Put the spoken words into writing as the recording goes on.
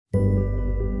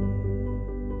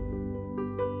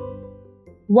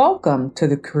Welcome to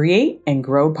the Create and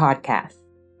Grow podcast.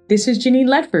 This is Janine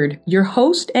Ledford, your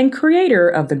host and creator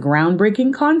of the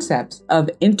groundbreaking concepts of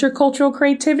intercultural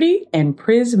creativity and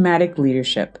prismatic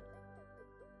leadership.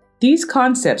 These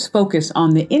concepts focus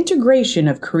on the integration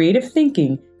of creative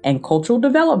thinking and cultural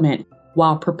development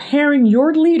while preparing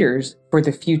your leaders for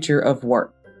the future of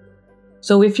work.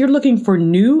 So if you're looking for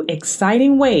new,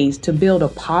 exciting ways to build a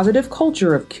positive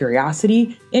culture of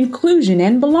curiosity, inclusion,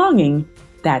 and belonging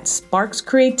that sparks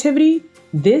creativity,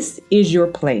 this is your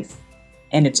place.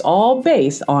 And it's all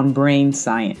based on brain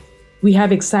science. We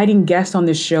have exciting guests on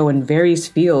this show in various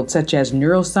fields such as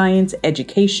neuroscience,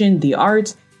 education, the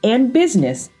arts, and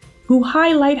business, who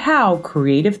highlight how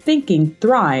creative thinking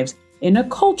thrives in a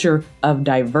culture of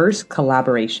diverse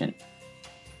collaboration.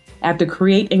 At the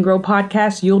Create and Grow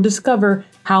podcast, you'll discover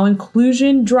how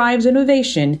inclusion drives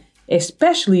innovation,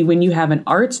 especially when you have an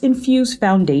arts-infused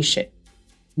foundation.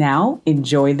 Now,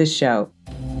 enjoy the show.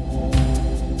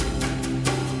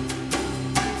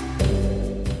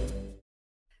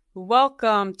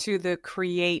 Welcome to the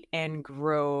Create and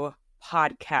Grow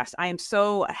podcast. I am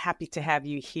so happy to have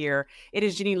you here. It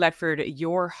is Janine Ledford,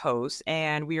 your host,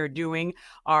 and we are doing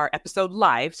our episode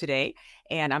live today.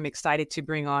 And I'm excited to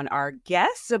bring on our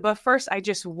guests. But first, I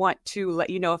just want to let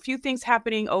you know a few things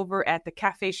happening over at the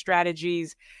Cafe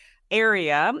Strategies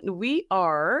area. We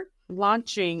are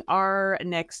launching our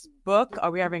next book.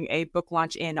 We're having a book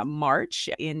launch in March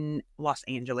in Los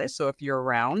Angeles. So if you're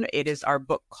around, it is our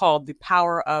book called The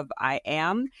Power of I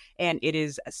Am. And it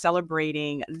is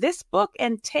celebrating this book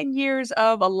and 10 years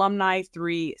of Alumni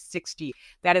 360.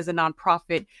 That is a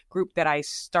nonprofit group that I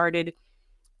started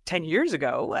 10 years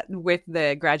ago with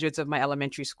the graduates of my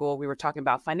elementary school. We were talking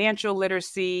about financial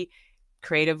literacy,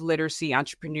 creative literacy,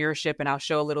 entrepreneurship, and I'll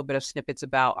show a little bit of snippets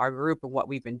about our group and what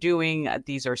we've been doing.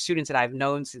 These are students that I've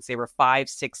known since they were 5,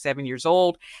 6, 7 years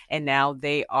old, and now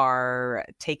they are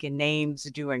taking names,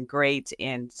 doing great,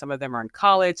 and some of them are in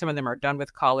college, some of them are done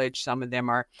with college, some of them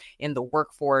are in the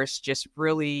workforce, just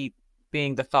really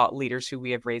being the thought leaders who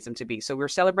we have raised them to be. So we're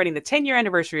celebrating the 10-year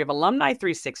anniversary of Alumni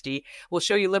 360. We'll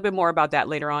show you a little bit more about that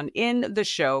later on in the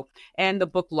show, and the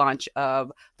book launch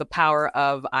of The Power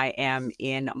of I Am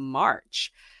in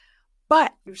March.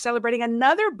 But we're celebrating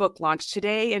another book launch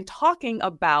today and talking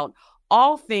about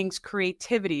all things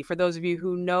creativity. For those of you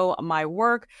who know my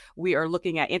work, we are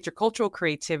looking at intercultural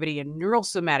creativity and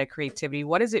neurosomatic creativity.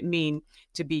 What does it mean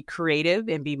to be creative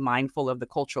and be mindful of the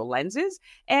cultural lenses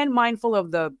and mindful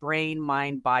of the brain,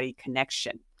 mind, body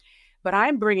connection? But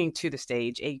I'm bringing to the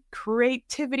stage a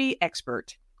creativity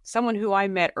expert, someone who I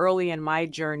met early in my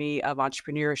journey of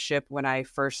entrepreneurship when I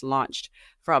first launched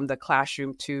from the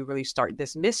classroom to really start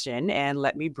this mission. And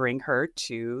let me bring her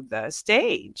to the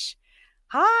stage.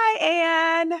 Hi,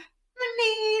 Anne.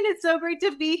 Janine, it's so great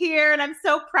to be here, and I'm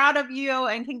so proud of you,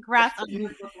 and congrats on your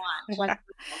book launch.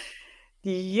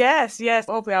 Yes.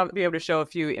 Hopefully I'll be able to show a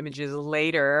few images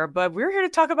later, but we're here to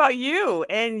talk about you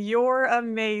and your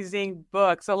amazing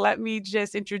book. So let me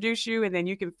just introduce you, and then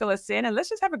you can fill us in, and let's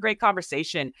just have a great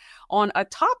conversation on a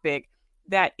topic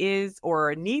that is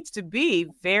or needs to be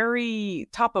very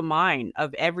top of mind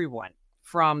of everyone,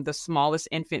 from the smallest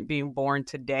infant being born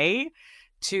today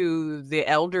to the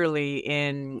elderly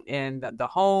in the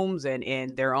homes and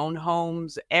in their own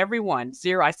homes. Everyone,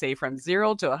 from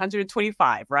 0 to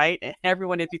 125, right? And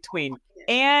everyone in between.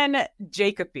 And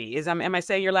Jacoby, am I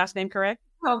saying your last name correct?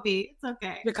 Jacoby, it's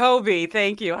okay. Jacoby,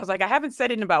 thank you. I was like, I haven't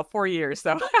said it in about 4 years.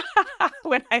 So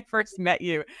when I first met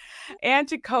you. And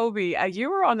Jacoby, you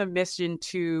were on the mission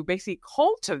to basically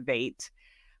cultivate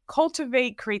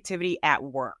creativity at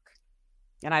work.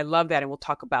 And I love that. And we'll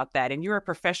talk about that. And you're a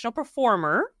professional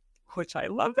performer, which I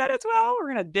love that as well.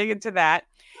 We're going to dig into that.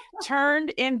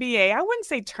 Turned MBA. I wouldn't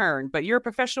say turned, but you're a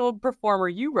professional performer.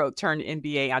 You wrote turned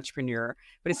MBA entrepreneur.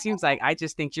 But it seems like I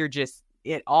just think you're just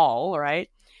it all, right?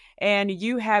 And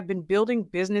you have been building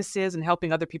businesses and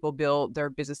helping other people build their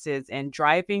businesses and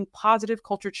driving positive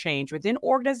culture change within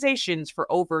organizations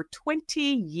for over 20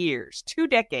 years, 2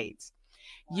 decades.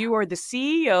 You are the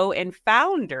CEO and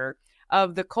founder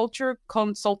of the culture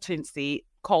consultancy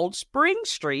called Spring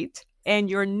Street. And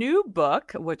your new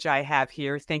book, which I have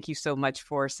here, thank you so much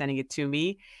for sending it to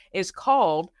me, is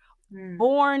called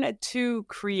Born to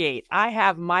Create. I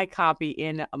have my copy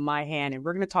in my hand, and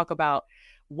we're going to talk about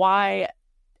why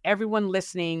everyone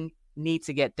listening needs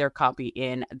to get their copy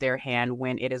in their hand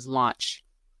when it is launched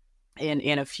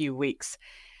in a few weeks.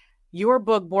 Your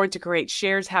book, Born to Create,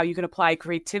 shares how you can apply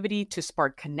creativity to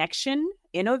spark connection,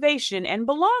 innovation, and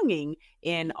belonging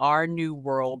in our new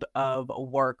world of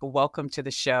work. Welcome to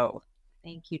the show.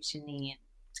 Thank you, Janine.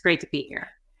 It's great to be here.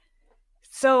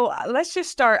 So let's just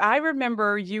start. I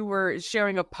remember you were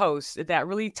sharing a post that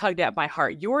really tugged at my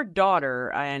heart. Your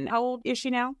daughter, and how old is she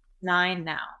now? 9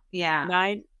 now. Yeah.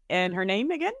 9. And her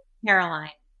name again?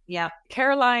 Caroline. Yep.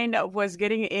 Caroline was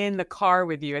getting in the car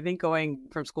with you, I think going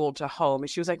from school to home. And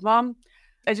she was like, Mom,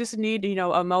 I just need,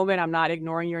 a moment. I'm not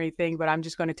ignoring you or anything, but I'm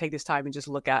just going to take this time and just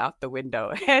look out the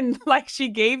window. And like she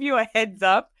gave you a heads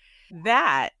up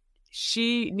that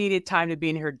she needed time to be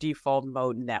in her default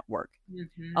mode network.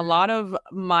 Mm-hmm. A lot of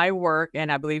my work,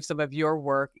 and I believe some of your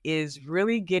work, is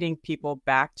really getting people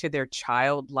back to their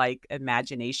childlike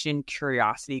imagination,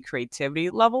 curiosity, creativity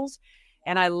levels.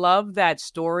 And I love that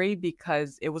story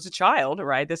because it was a child,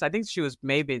 right? I think she was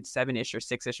maybe 7-ish or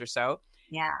 6-ish or so.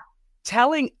 Yeah.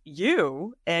 Telling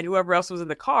you and whoever else was in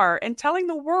the car and telling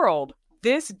the world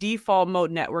this default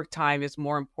mode network time is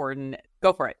more important.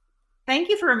 Go for it. Thank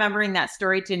you for remembering that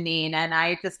story, Janine. And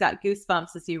I just got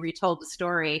goosebumps as you retold the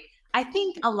story. I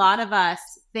think a lot of us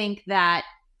think that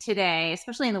today,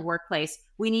 especially in the workplace,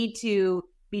 we need to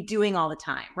be doing all the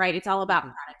time, right? It's all about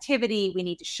productivity. We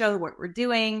need to show what we're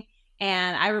doing.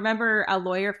 And I remember a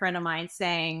lawyer friend of mine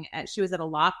saying, she was at a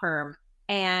law firm,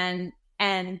 and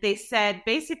they said,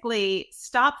 basically,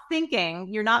 stop thinking.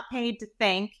 You're not paid to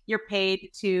think, you're paid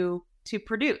to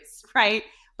produce, right?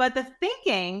 But the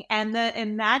thinking and the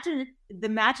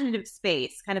imaginative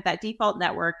space, kind of that default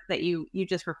network that you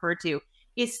just referred to,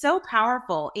 is so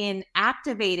powerful in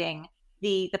activating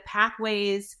the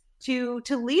pathways to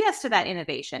lead us to that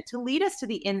innovation, to lead us to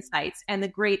the insights and the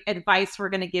great advice we're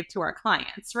going to give to our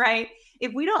clients, right?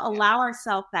 If we don't allow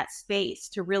ourselves that space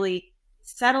to really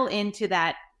settle into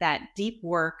that deep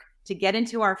work, to get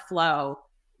into our flow,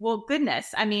 well,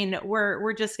 goodness, I mean,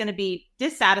 we're just going to be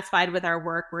dissatisfied with our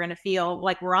work. We're going to feel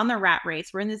like we're on the rat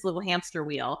race. We're in this little hamster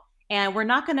wheel, and we're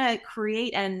not going to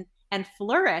create and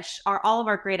flourish all of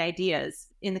our great ideas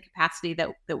in the capacity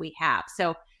that we have.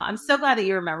 So I'm so glad that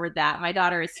you remembered that. My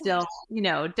daughter is still,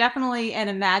 definitely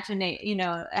an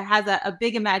has a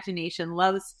big imagination,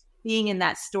 loves being in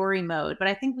that story mode. But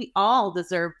I think we all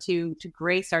deserve to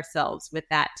grace ourselves with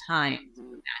that time to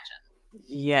imagine.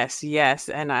 Yes.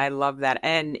 And I love that.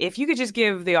 And if you could just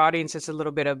give the audience just a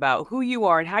little bit about who you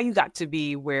are and how you got to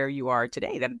be where you are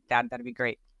today, that'd be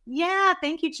great. Yeah,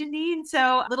 thank you, Janine.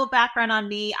 So a little background on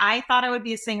me. I thought I would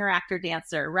be a singer, actor,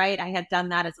 dancer, right? I had done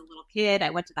that as a little kid.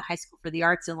 I went to the High School for the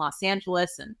Arts in Los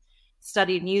Angeles and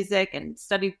studied music and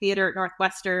studied theater at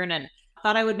Northwestern, and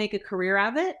thought I would make a career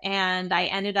of it. And I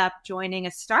ended up joining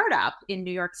a startup in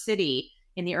New York City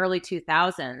in the early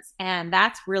 2000s. And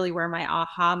that's really where my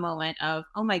aha moment of,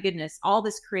 oh my goodness, all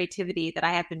this creativity that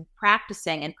I have been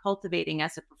practicing and cultivating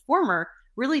as a performer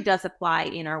really does apply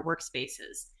in our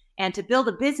workspaces. And to build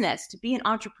a business, to be an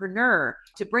entrepreneur,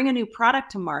 to bring a new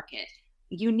product to market,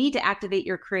 you need to activate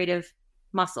your creative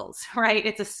muscles, right?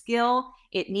 It's a skill.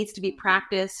 It needs to be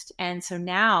practiced. And so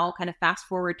now, kind of fast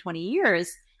forward 20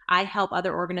 years, I help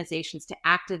other organizations to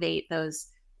activate those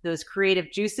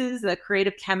creative juices, the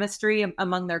creative chemistry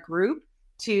among their group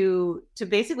to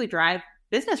basically drive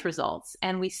business results.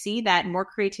 And we see that more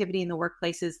creativity in the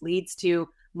workplaces leads to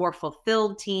more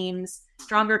fulfilled teams,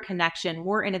 stronger connection,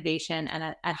 more innovation,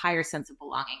 and a higher sense of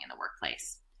belonging in the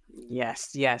workplace.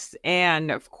 Yes.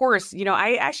 And of course,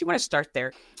 I actually want to start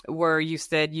there where you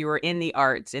said you were in the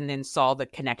arts and then saw the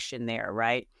connection there,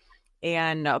 right?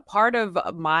 And part of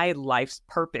my life's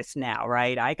purpose now,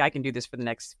 right? I can do this for the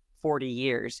next 40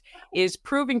 years, is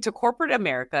proving to corporate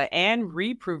America and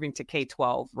reproving to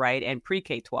K-12, right? And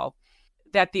pre-K-12,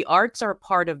 that the arts are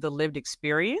part of the lived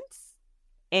experience.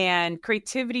 And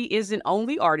creativity isn't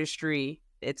only artistry,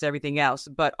 it's everything else,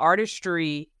 but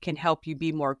artistry can help you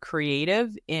be more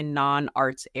creative in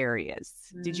non-arts areas.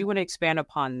 Did you want to expand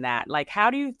upon that? Like, how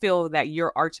do you feel that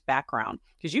your arts background,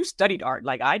 because you studied art,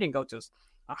 like I didn't go to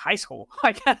a high school,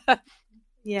 like,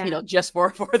 just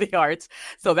for the arts.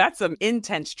 So that's some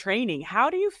intense training. How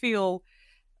do you feel,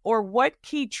 or what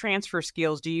key transfer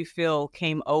skills do you feel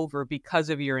came over because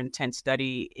of your intense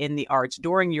study in the arts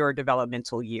during your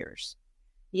developmental years?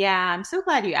 Yeah, I'm so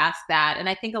glad you asked that. And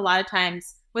I think a lot of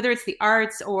times, whether it's the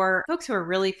arts or folks who are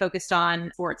really focused on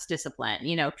sports discipline,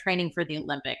 training for the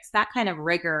Olympics, that kind of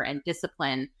rigor and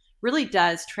discipline really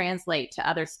does translate to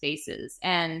other spaces.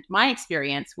 And my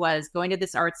experience was going to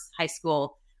this arts high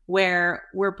school where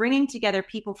we're bringing together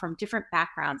people from different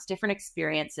backgrounds, different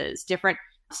experiences, different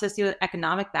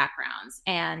socioeconomic backgrounds,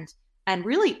 and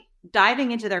really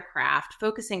diving into their craft,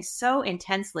 focusing so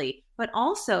intensely, but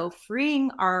also freeing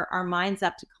our minds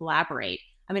up to collaborate.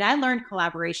 I mean, I learned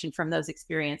collaboration from those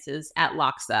experiences at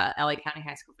LACHSA, LA County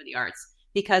High School for the Arts,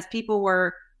 because people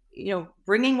were,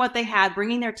 bringing what they had,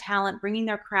 bringing their talent, bringing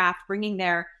their craft, bringing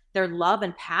their their love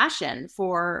and passion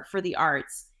for the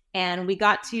arts. And we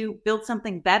got to build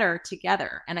something better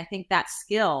together. And I think that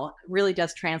skill really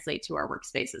does translate to our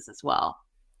workspaces as well.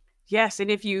 Yes,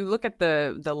 and if you look at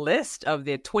the list of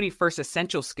the 21st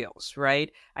essential skills,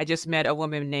 right? I just met a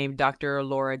woman named Dr.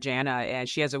 Laura Jana, and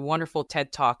she has a wonderful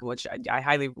TED Talk, which I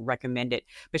highly recommend it.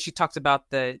 But she talks about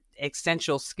the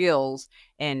essential skills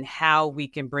and how we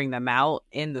can bring them out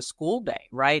in the school day,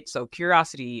 right? So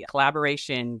curiosity,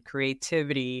 collaboration,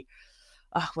 creativity,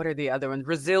 what are the other ones?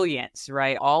 Resilience,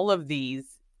 right? All of these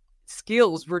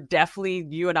skills we're definitely,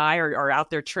 you and I are out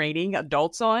there training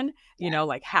adults on,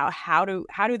 like how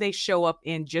do they show up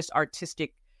in just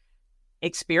artistic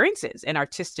experiences and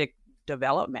artistic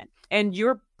development. And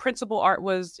your principal art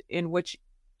was in which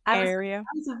area?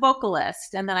 I was a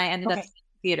vocalist, and then I ended up in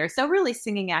theater. So really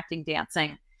singing, acting,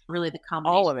 dancing, really the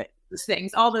combination. All of it.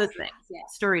 Things, all those things. Yeah.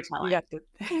 Storytelling.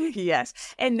 Yes.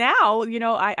 And now,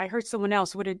 I heard someone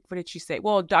else. What did she say?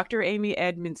 Well, Dr. Amy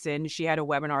Edmondson, she had a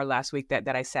webinar last week that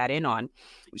I sat in on.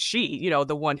 She,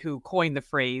 the one who coined the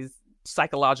phrase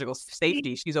psychological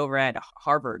safety. She's over at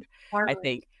Harvard, I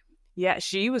think. Yeah.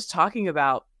 She was talking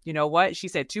about, what? She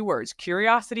said 2 words: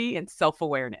 curiosity and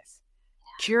self-awareness.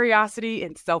 Curiosity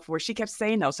and self-worth. She kept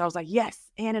saying those. So I was like, yes,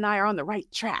 Ann and I are on the right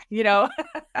track,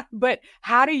 But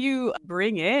how do you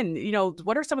bring in,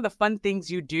 what are some of the fun things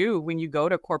you do when you go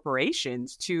to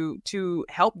corporations to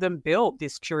help them build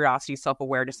this curiosity,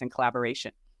 self-awareness, and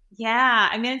collaboration? Yeah.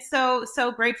 I mean, it's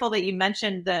so grateful that you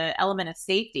mentioned the element of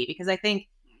safety, because I think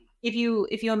if you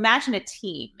imagine a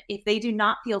team, if they do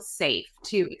not feel safe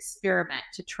to experiment,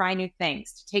 to try new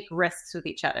things, to take risks with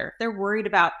each other, if they're worried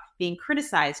about being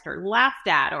criticized or laughed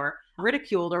at or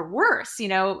ridiculed or worse,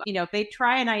 if they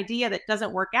try an idea that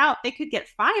doesn't work out, they could get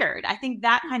fired. I think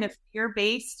that kind of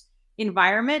fear-based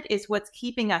environment is what's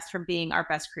keeping us from being our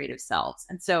best creative selves.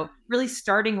 And so really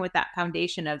starting with that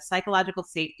foundation of psychological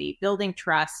safety, building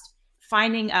trust,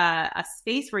 finding a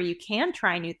space where you can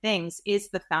try new things is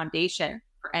the foundation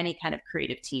for any kind of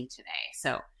creative team today.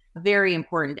 So a very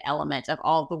important element of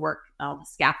all the work, all the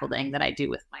scaffolding that I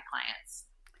do with my clients.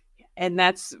 And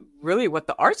that's really what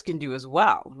the arts can do as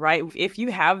well, right? If you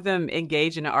have them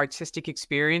engage in an artistic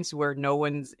experience where no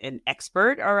one's an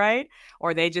expert, all right,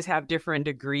 or they just have different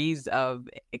degrees of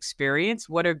experience,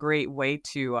 what a great way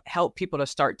to help people to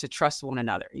start to trust one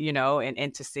another,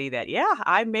 and to see that, yeah,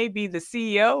 I may be the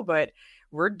CEO, but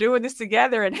we're doing this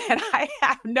together and I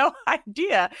have no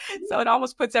idea. So it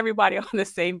almost puts everybody on the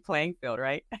same playing field,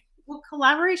 right? Well,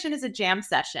 collaboration is a jam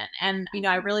session. And,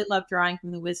 I really love drawing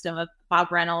from the wisdom of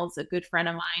Bob Reynolds, a good friend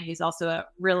of mine, who's also a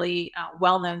really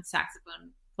well-known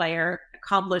saxophone player,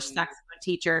 accomplished saxophone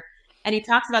teacher. And he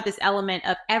talks about this element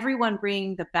of everyone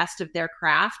bringing the best of their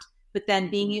craft, but then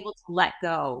being able to let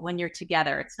go when you're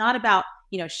together. It's not about,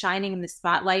 shining in the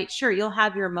spotlight. Sure, you'll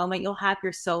have your moment, you'll have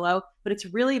your solo, but it's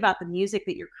really about the music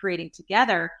that you're creating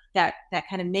together that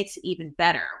kind of makes it even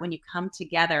better. When you come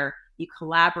together, you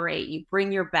collaborate, you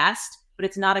bring your best, but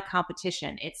it's not a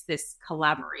competition. It's this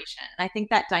collaboration. And I think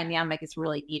that dynamic is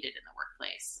really needed in the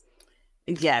workplace.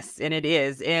 Yes, and it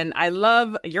is. And I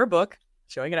love your book,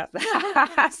 showing it up.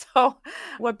 So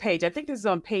what page? I think this is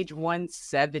on page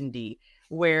 170,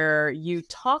 where you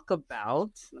talk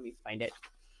about, let me find it,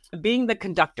 being the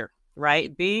conductor,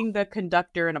 right? Being the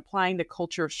conductor and applying the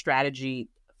culture of strategy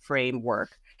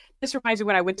framework. This reminds me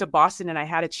when I went to Boston and I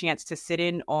had a chance to sit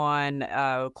in on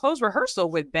a closed rehearsal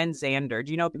with Ben Zander.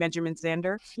 Do you know Benjamin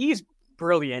Zander? He's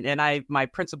brilliant. And my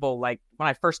principal, when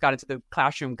I first got into the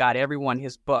classroom, got everyone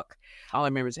his book. All I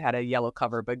remember is it had a yellow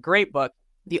cover, but great book.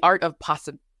 The Art of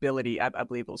Possibility, I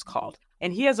believe it was called.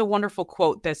 And he has a wonderful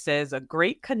quote that says, "A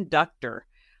great conductor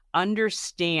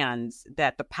understands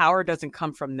that the power doesn't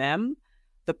come from them.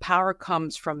 The power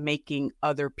comes from making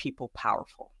other people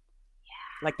powerful."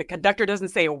 Yeah. Like the conductor doesn't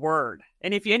say a word.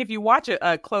 And if you watch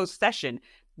a closed session,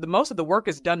 most of the work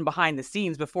is done behind the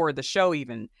scenes before the show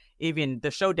even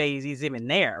the show days is even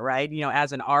there, right?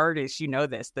 As an artist,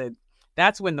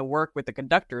 that's when the work with the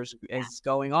conductors is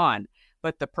going on.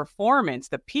 But the performance,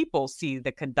 the people see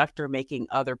the conductor making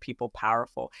other people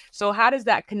powerful. So how does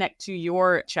that connect to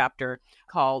your chapter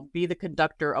called Be the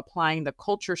Conductor, Applying the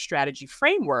Culture Strategy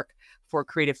Framework for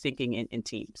Creative Thinking in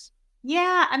Teams?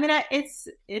 Yeah, I mean,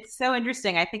 it's so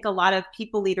interesting. I think a lot of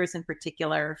people leaders in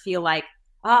particular feel like,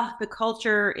 the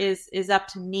culture is up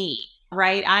to me,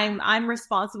 right? I'm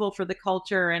responsible for the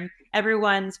culture and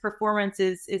everyone's performance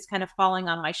is kind of falling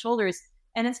on my shoulders.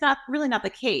 And it's not the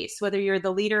case. Whether you're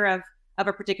the leader of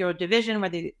a particular division,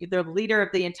 whether you're the leader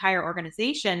of the entire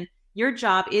organization, your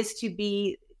job is to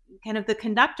be kind of the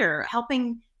conductor,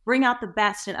 helping bring out the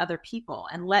best in other people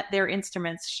and let their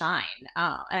instruments shine.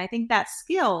 And I think that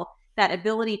skill that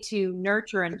ability to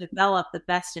nurture and develop the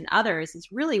best in others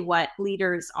is really what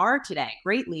leaders are today.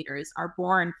 Great leaders are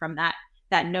born from that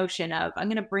notion of, I'm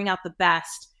going to bring out the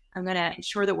best. I'm going to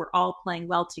ensure that we're all playing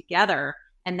well together.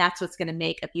 And that's what's going to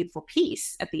make a beautiful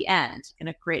piece at the end,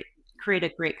 and create a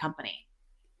great company.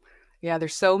 Yeah,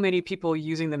 there's so many people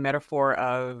using the metaphor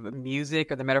of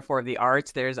music or the metaphor of the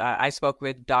arts. I spoke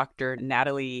with Dr.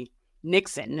 Natalie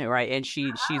Nixon, right? And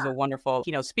she's a wonderful,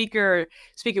 speaker,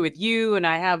 speaking with you. And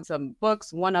I have some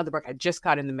books. One other book I just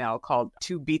got in the mail called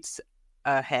Two Beats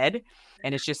Ahead.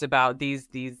 And it's just about these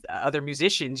other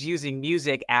musicians using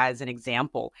music as an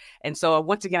example. And so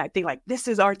once again, I think like, this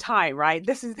is our time, right?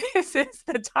 This is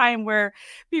the time where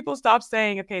people stop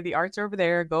saying, okay, the arts are over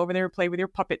there, go over there and play with your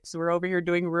puppets. We're over here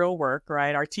doing real work,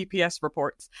 right? Our TPS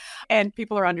reports. And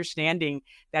people are understanding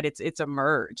that it's a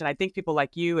merge. And I think people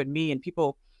like you and me and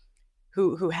people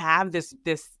who have this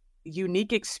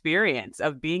unique experience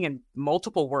of being in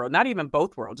multiple worlds, not even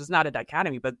both worlds. It's not a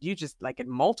dichotomy, but you just like in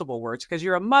multiple worlds because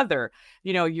you're a mother,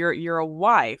 you're a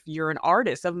wife, you're an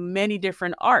artist of many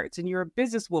different arts, and you're a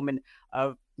businesswoman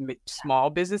of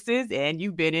small businesses, and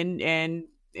you've been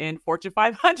in Fortune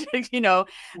 500,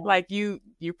 like you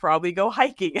probably go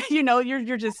hiking,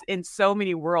 you're just in so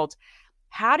many worlds.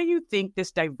 How do you think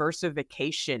this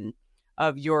diversification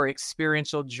of your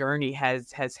experiential journey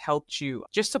has helped you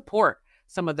just support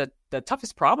some of the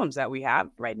toughest problems that we have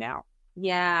right now?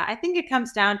 Yeah, I think it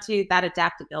comes down to that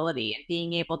adaptability and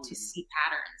being able to see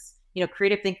patterns.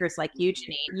 Creative thinkers like you,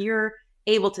 Janine, you're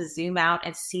able to zoom out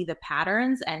and see the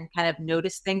patterns and kind of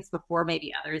notice things before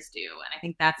maybe others do. And I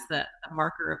think that's the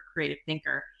marker of creative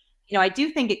thinker. I do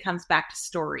think it comes back to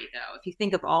story, though. If you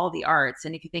think of all the arts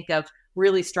and if you think of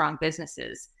really strong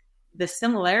businesses, the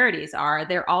similarities are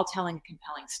they're all telling a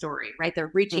compelling story, right? They're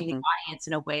reaching the audience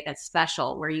in a way that's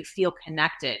special, where you feel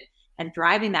connected and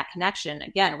driving that connection.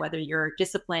 Again, whether your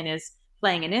discipline is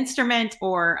playing an instrument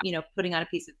or, putting on a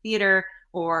piece of theater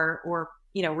or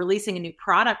releasing a new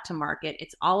product to market,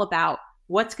 it's all about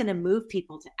what's going to move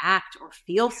people to act or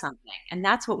feel something. And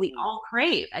that's what we all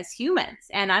crave as humans.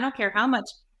 And I don't care how much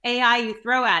AI you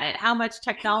throw at it, how much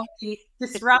technology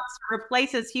disrupts or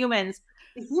replaces humans.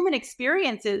 The human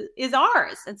experience is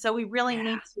ours. And so we really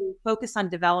need to focus on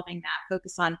developing that,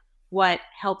 focus on what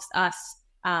helps us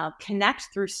connect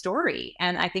through story.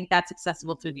 And I think that's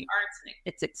accessible through the arts, and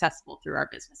it's accessible through our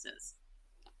businesses.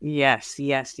 Yes.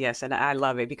 And I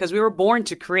love it because we were born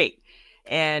to create.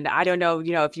 And I don't know,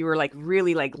 if you were like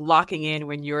really like locking in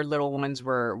when your little ones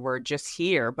were just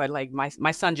here, but like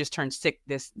my son just turned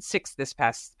six this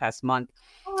past month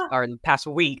or past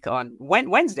week on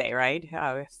Wednesday, right?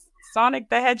 Sonic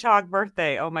the Hedgehog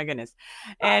birthday. Oh my goodness.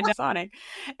 And Sonic.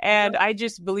 And I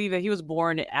just believe that he was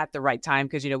born at the right time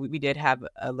because, we did have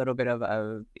a little bit of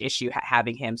a issue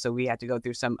having him. So we had to go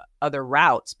through some other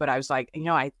routes. But I was like,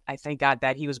 I thank God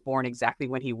that he was born exactly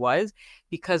when he was,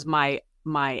 because my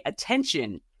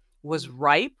attention was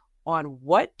ripe on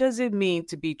what does it mean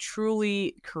to be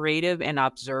truly creative and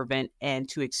observant and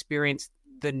to experience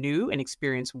the new and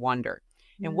experience wonder.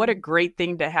 And what a great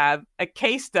thing to have a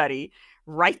case study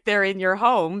right there in your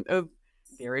home of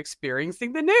they're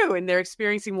experiencing the new and they're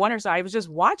experiencing wonder. So I was just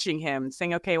watching him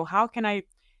saying, okay, well, how can I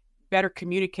better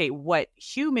communicate what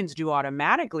humans do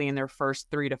automatically in their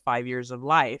first 3 to 5 years of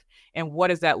life? And what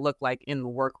does that look like in the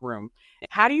workroom?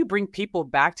 How do you bring people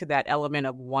back to that element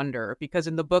of wonder? Because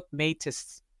in the book Made to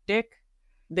Stick,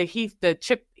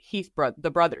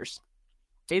 the brothers,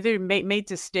 either made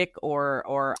to stick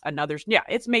or another's. Yeah,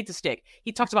 it's Made to Stick.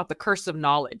 He talks about the curse of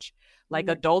knowledge. Like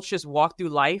adults just walk through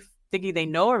life thinking they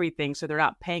know everything, so they're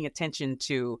not paying attention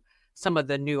to some of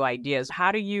the new ideas.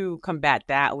 How do you combat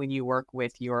that when you work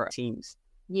with your teams?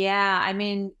 Yeah, I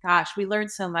mean, gosh, we learn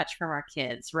so much from our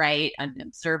kids, right? And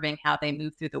observing how they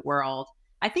move through the world.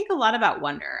 I think a lot about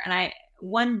wonder. And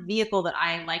one vehicle that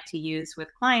I like to use with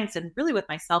clients and really with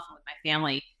myself and with my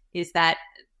family is that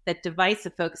device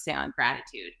of focusing on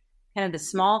gratitude, kind of the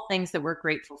small things that we're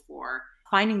grateful for,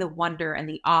 finding the wonder and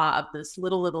the awe of those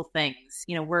little things.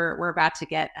 We're about to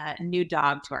get a new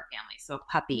dog to our family, so a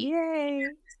puppy. Yay!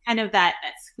 Kind of that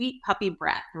sweet puppy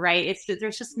breath, right?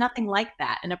 There's just nothing like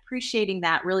that, and appreciating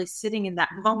that, really sitting in that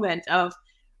moment of,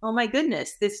 oh my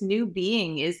goodness, this new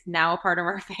being is now a part of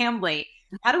our family.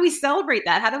 How do we celebrate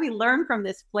that? How do we learn from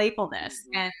this playfulness?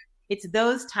 And it's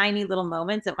those tiny little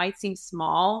moments that might seem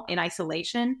small in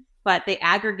isolation, but they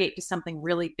aggregate to something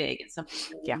really big and something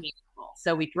really meaningful.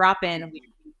 So we drop in and we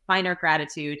find our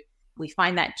gratitude. We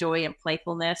find that joy and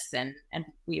playfulness, and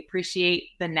we appreciate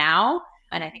the now.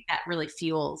 And I think that really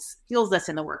fuels us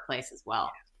in the workplace as well.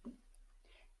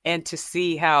 And to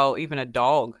see how even a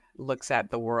dog looks at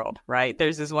the world, right?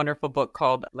 There's this wonderful book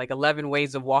called like 11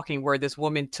 Ways of Walking, where this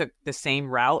woman took the same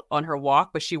route on her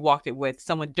walk, but she walked it with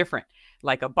someone different,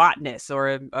 like a botanist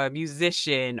or a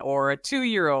musician or a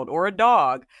 2-year-old or a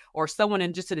dog or someone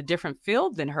in just in a different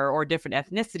field than her, or a different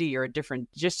ethnicity, or a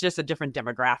different, just a different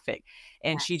demographic.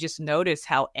 And she just noticed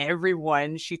how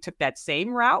everyone she took that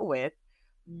same route with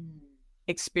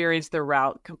experienced the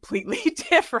route completely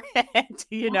different,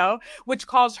 which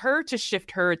caused her to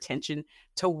shift her attention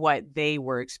to what they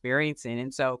were experiencing.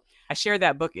 And so I share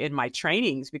that book in my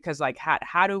trainings because, like,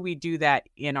 how do we do that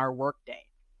in our workday?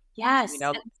 Yes.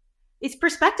 It's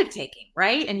perspective taking,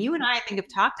 right? And you and I think, have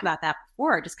talked about that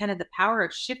before, just kind of the power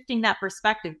of shifting that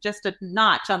perspective just a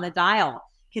notch on the dial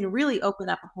can really open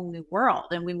up a whole new world.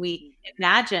 And when we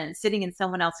imagine sitting in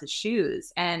someone else's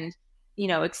shoes and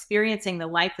experiencing the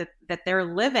life that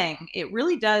they're living, it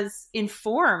really does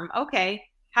inform, okay,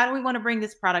 how do we want to bring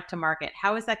this product to market?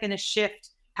 How is that going to shift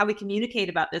how we communicate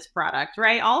about this product,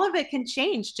 right? All of it can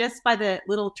change just by the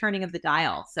little turning of the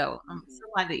dial. So I'm so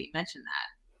glad that you mentioned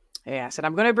that. Yes, and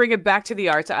I'm going to bring it back to the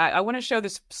arts. I want to show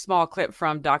this small clip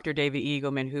from Dr. David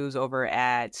Eagleman, who's over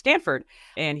at Stanford,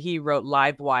 and he wrote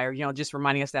Livewire, just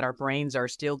reminding us that our brains are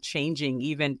still changing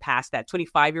even past that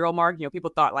 25-year-old mark.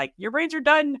 People thought, like, your brains are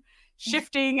done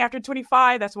shifting after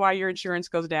 25. That's why your insurance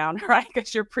goes down, right?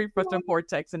 Because your prefrontal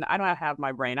cortex, and I don't have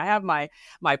my brain. I have my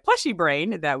plushy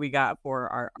brain that we got for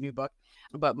our new book,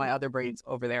 but my other brain's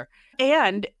over there.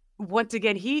 And once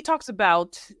again, he talks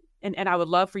about, and I would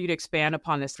love for you to expand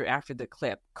upon this after the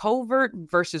clip, covert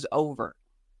versus overt,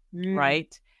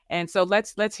 right? And so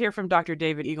let's hear from Dr.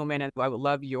 David Eagleman, and I would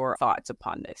love your thoughts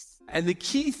upon this. And the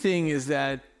key thing is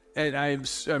that, and I'm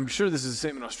sure this is the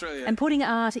same in Australia. And putting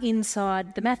art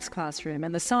inside the maths classroom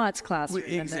and the science classroom.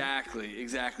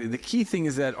 Exactly. The key thing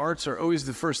is that arts are always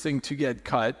the first thing to get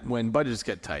cut when budgets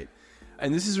get tight.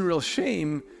 And this is a real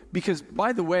shame because,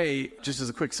 by the way, just as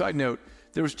a quick side note,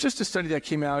 there was just a study that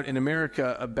came out in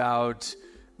America about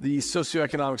the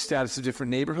socioeconomic status of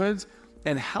different neighborhoods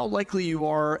and how likely you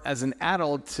are as an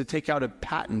adult to take out a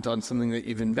patent on something that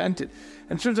you've invented.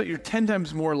 And it turns out you're 10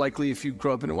 times more likely if you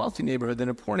grow up in a wealthy neighborhood than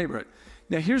a poor neighborhood.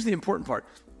 Now, here's the important part.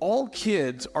 All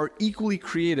kids are equally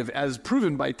creative, as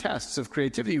proven by tests of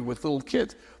creativity with little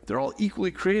kids. They're all equally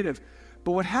creative.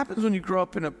 But what happens when you grow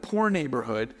up in a poor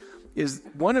neighborhood is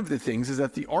one of the things is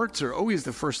that the arts are always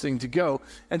the first thing to go.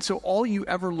 And so all you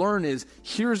ever learn is,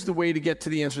 here's the way to get to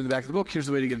the answer in the back of the book. Here's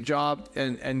the way to get a job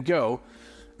and go.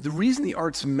 The reason the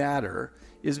arts matter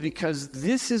is because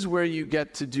this is where you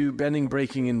get to do bending,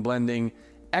 breaking, and blending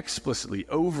explicitly,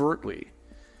 overtly,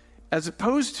 as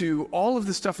opposed to all of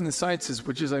the stuff in the sciences,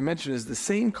 which, as I mentioned, is the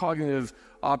same cognitive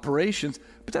operations,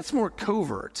 but that's more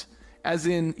covert. As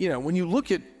in, when you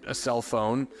look at a cell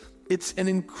phone, it's an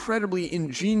incredibly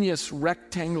ingenious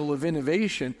rectangle of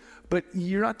innovation, but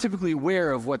you're not typically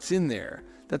aware of what's in there.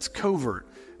 That's covert.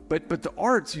 But the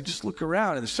arts, you just look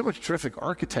around, and there's so much terrific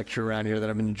architecture around here that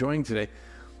I've been enjoying today.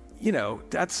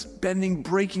 That's bending,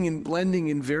 breaking, and blending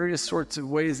in various sorts of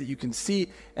ways that you can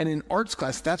see. And in arts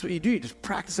class, that's what you do. You just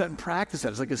practice that and practice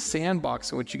that. It's like a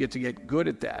sandbox in which you get to get good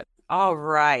at that. All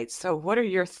right. So what are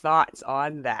your thoughts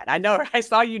on that? I know I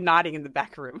saw you nodding in the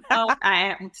back room. Oh,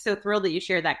 I am so thrilled that you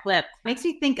shared that clip. Makes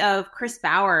me think of Chris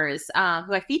Bowers,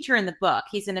 who I feature in the book.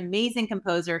 He's an amazing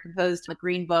composer, composed the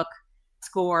Green Book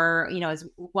score, has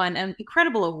won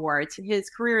incredible awards. His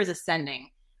career is ascending.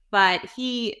 But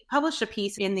he published a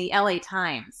piece in the LA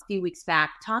Times a few weeks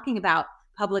back talking about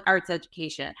public arts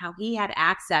education, how he had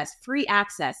free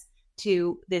access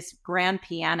to this grand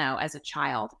piano as a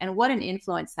child, and what an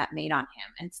influence that made on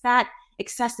him. And it's that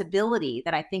accessibility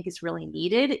that I think is really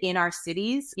needed in our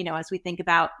cities, as we think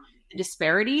about the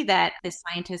disparity that the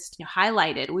scientists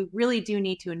highlighted. We really do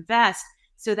need to invest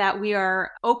so that we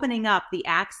are opening up the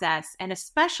access, and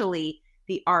especially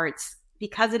the arts,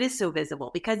 because it is so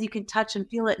visible, because you can touch and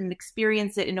feel it and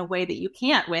experience it in a way that you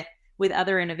can't with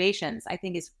other innovations, I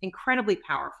think is incredibly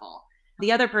powerful.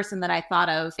 The other person that I thought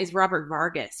of is Robert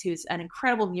Vargas, who's an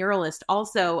incredible muralist,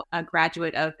 also a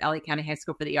graduate of LA County High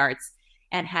School for the Arts,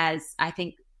 and has, I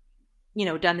think,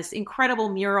 done this incredible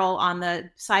mural on the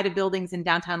side of buildings in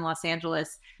downtown Los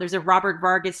Angeles. There's a Robert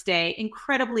Vargas Day,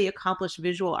 incredibly accomplished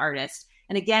visual artist.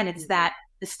 And again, it's that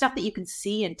the stuff that you can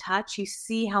see and touch, you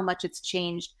see how much it's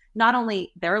changed not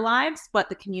only their lives, but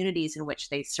the communities in which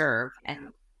they serve and,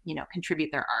 contribute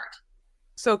their art.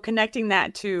 So connecting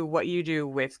that to what you do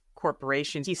with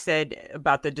corporations, he said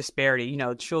about the disparity,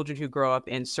 children who grow up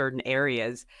in certain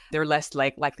areas, they're less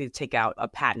likely to take out a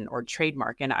patent or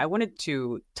trademark. And I wanted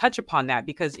to touch upon that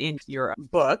because in your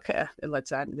book,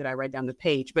 did I write down the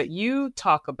page, but you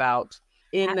talk about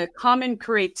in the common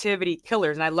creativity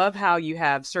killers, and I love how you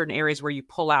have certain areas where you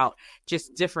pull out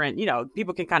just different,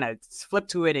 people can kind of flip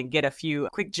to it and get a few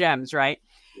quick gems, right?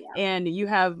 Yeah. And you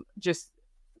have just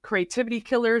creativity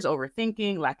killers,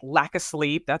 overthinking, lack of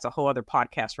sleep. That's a whole other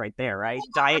podcast right there, right?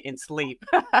 Diet and sleep.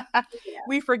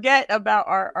 We forget about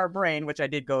our brain, which I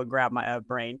did go and grab my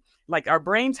brain. Like our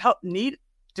brains need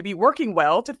to be working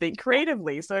well to think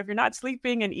creatively. So if you're not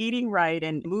sleeping and eating right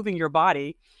and moving your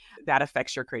body, that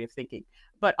affects your creative thinking.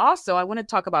 But also, I want to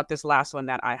talk about this last one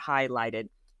that I highlighted,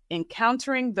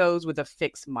 encountering those with a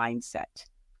fixed mindset.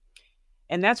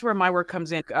 And that's where my work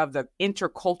comes in, of the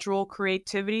intercultural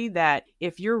creativity, that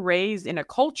if you're raised in a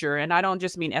culture, and I don't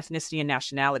just mean ethnicity and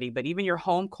nationality, but even your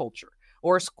home culture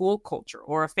or a school culture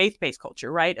or a faith-based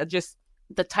culture, right? Just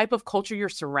the type of culture you're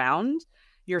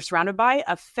surrounded by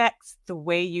affects the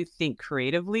way you think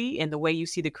creatively and the way you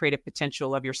see the creative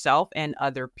potential of yourself and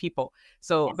other people.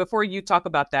 So before you talk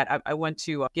about that, I want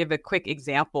to give a quick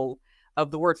example of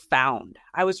the word found.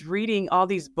 I was reading all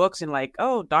these books and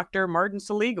Dr. Martin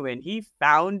Seligman, he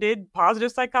founded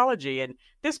positive psychology and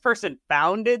this person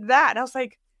founded that. And I was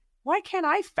like, why can't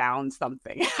I found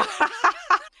something?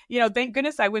 Thank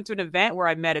goodness I went to an event where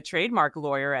I met a trademark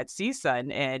lawyer at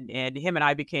CSUN, and him and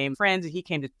I became friends. He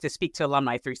came to speak to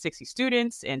Alumni 360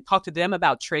 students and talk to them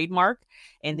about trademark.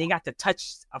 And they got to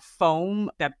touch a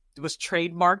foam that was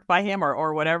trademarked by him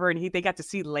or whatever. And they got to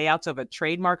see layouts of a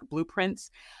trademark,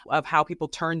 blueprints of how people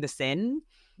turn this in.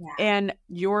 Yeah. And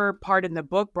your part in the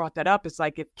book brought that up. It's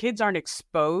like, if kids aren't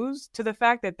exposed to the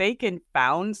fact that they can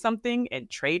found something and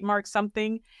trademark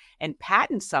something and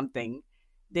patent something,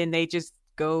 then they just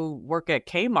go work at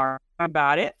Kmart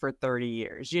about it for 30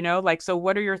 years, so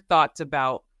what are your thoughts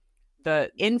about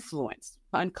the influence,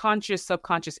 unconscious,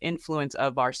 subconscious influence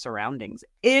of our surroundings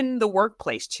in the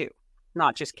workplace too,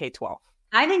 not just K-12?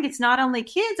 I think it's not only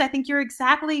kids. I think you're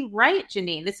exactly right,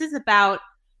 Janine. This is about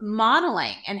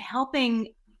modeling and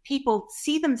helping people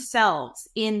see themselves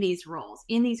in these roles,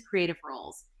 in these creative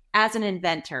roles, as an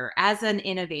inventor, as an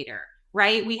innovator,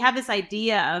 right? We have this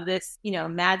idea of this,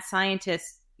 mad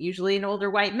scientist, usually an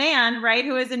older white man, right,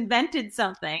 who has invented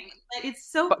something. But it's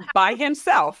so by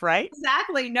himself, right?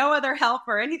 Exactly. No other help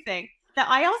or anything. Now,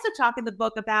 I also talk in the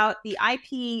book about the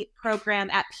IP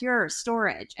program at Pure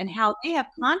Storage and how they have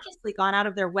consciously gone out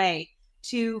of their way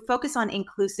to focus on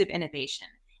inclusive innovation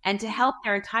and to help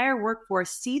their entire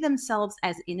workforce see themselves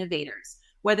as innovators,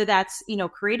 whether that's,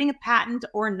 creating a patent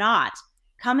or not,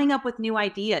 coming up with new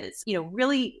ideas,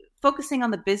 really focusing on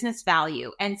the business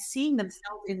value and seeing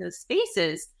themselves in those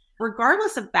spaces,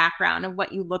 regardless of background and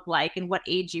what you look like and what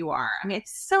age you are. I mean,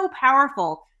 it's so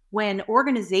powerful when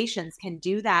organizations can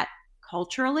do that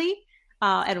culturally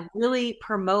and really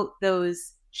promote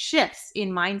those shifts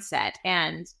in mindset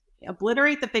and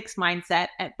obliterate the fixed mindset,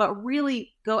 but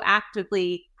really go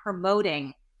actively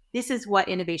promoting this is what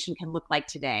innovation can look like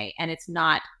today. And it's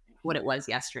not what it was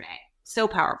yesterday. So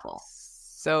powerful.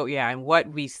 So yeah, and what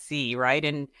we see, right?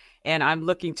 And I'm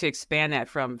looking to expand that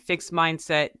from fixed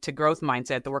mindset to growth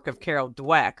mindset, the work of Carol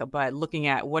Dweck, but looking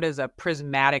at what does a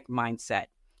prismatic mindset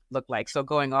look like? So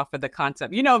going off of the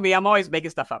concept, you know me, I'm always making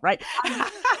stuff up, right?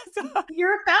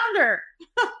 You're a founder.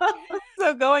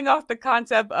 So going off the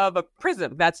concept of a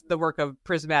prism, that's the work of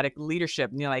prismatic leadership.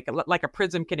 Like a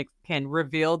prism can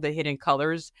reveal the hidden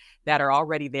colors that are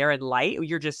already there in light.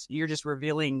 You're just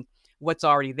revealing what's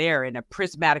already there. And a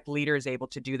prismatic leader is able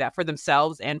to do that for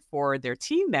themselves and for their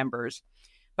team members.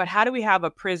 But how do we have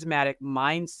a prismatic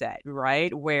mindset,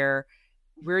 right? Where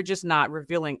we're just not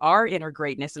revealing our inner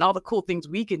greatness and all the cool things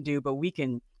we can do, but we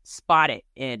can spot it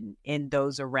in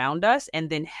those around us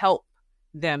and then help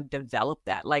them develop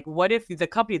that. Like, what if the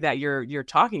company that you're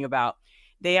talking about,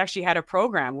 they actually had a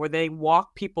program where they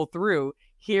walk people through,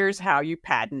 here's how you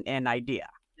patent an idea.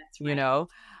 That's right.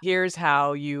 Here's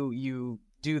how you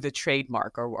do the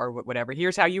trademark or whatever.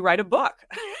 Here's how you write a book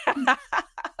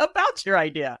about your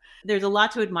idea. There's a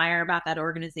lot to admire about that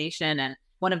organization. And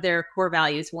one of their core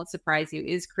values, won't surprise you,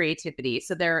 is creativity.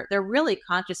 So they're really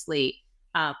consciously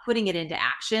putting it into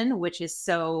action, which is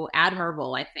so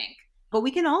admirable, I think. But we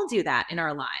can all do that in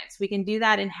our lives. We can do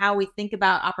that in how we think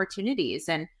about opportunities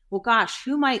and, well, gosh,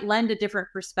 who might lend a different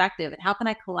perspective and how can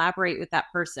I collaborate with that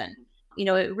person?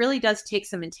 It really does take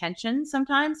some intention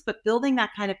sometimes, but building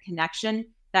that kind of connection,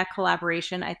 that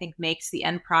collaboration, I think makes the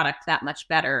end product that much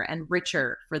better and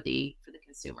richer for the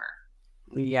consumer.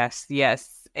 Yes.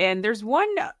 And there's one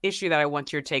issue that I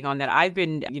want your take on that I've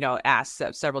been, asked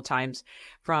several times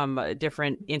from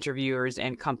different interviewers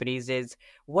and companies is,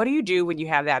 what do you do when you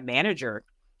have that manager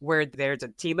where there's a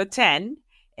team of 10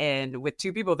 and with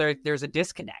two people, there's a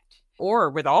disconnect?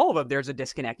 or with all of them, there's a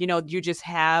disconnect. You just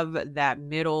have that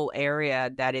middle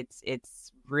area that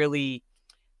it's really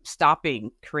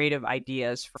stopping creative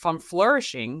ideas from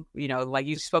flourishing, like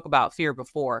you spoke about fear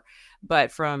before,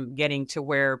 but from getting to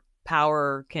where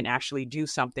power can actually do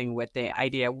something with the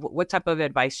idea. What type of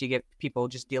advice do you give people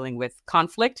just dealing with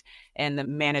conflict and the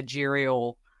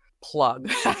managerial plug?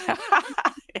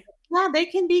 Yeah, they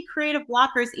can be creative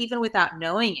blockers even without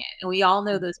knowing it. And we all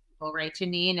know those people, right,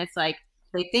 Janine? It's like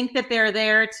they think that they're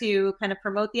there to kind of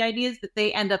promote the ideas, but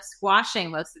they end up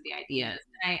squashing most of the ideas.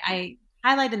 I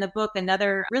highlight in the book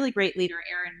another really great leader,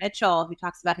 Aaron Mitchell, who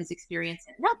talks about his experience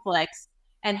at Netflix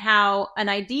and how an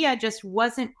idea just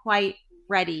wasn't quite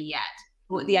ready yet.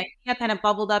 The idea kind of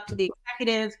bubbled up to the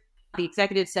executive. The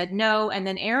executive said no. And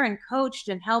then Aaron coached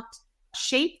and helped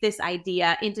shape this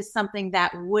idea into something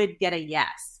that would get a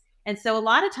yes. And so a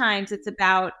lot of times it's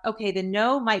about, okay, the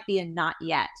no might be a not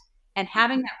yet. And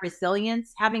having that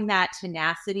resilience, having that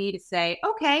tenacity to say,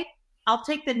 okay, I'll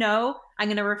take the no. I'm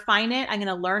going to refine it. I'm going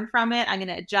to learn from it. I'm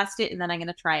going to adjust it. And then I'm going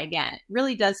to try again. It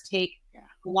really does take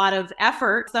a lot of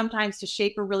effort sometimes to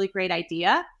shape a really great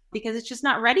idea because it's just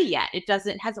not ready yet. It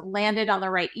hasn't landed on the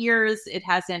right ears. It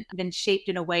hasn't been shaped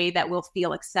in a way that will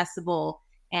feel accessible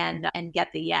and get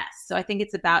the yes. So I think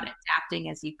it's about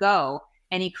adapting as you go.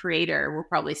 Any creator will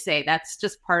probably say that's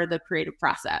just part of the creative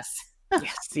process.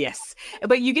 Yes.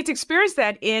 But you get to experience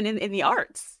that in the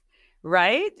arts,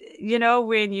 right?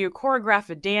 When you choreograph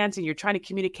a dance and you're trying to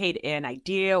communicate an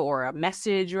idea or a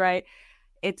message, right?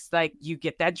 It's like you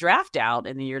get that draft out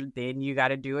and then you got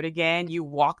to do it again. You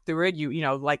walk through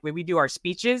it. Like when we do our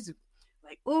speeches,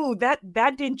 like, ooh, that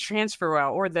didn't transfer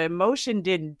well, or the emotion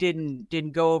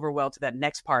didn't go over well to that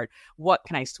next part. What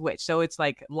can I switch? So it's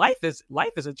like life is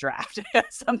a draft.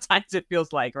 Sometimes it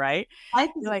feels like, right?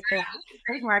 Life is like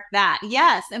trademark that.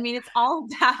 Yes. I mean, it's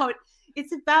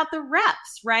about the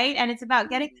reps, right? And it's about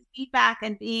getting the feedback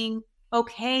and being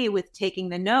okay with taking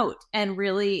the note and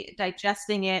really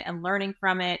digesting it and learning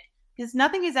from it. Because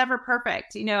nothing is ever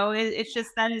perfect. It's just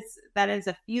that is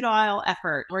a futile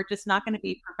effort. We're just not going to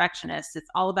be perfectionists. It's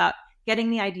all about getting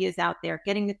the ideas out there,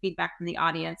 getting the feedback from the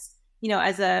audience.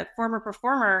 As a former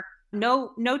performer,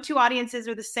 no two audiences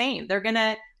are the same. They're going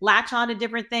to latch on to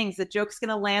different things. The joke's going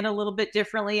to land a little bit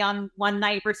differently on one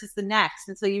night versus the next.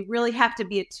 And so you really have to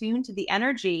be attuned to the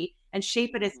energy and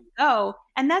shape it as you go.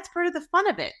 And that's part of the fun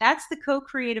of it. That's the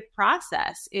co-creative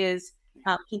process is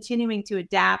continuing to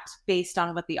adapt based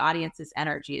on what the audience's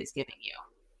energy is giving you.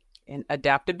 And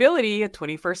adaptability, a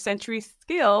 21st century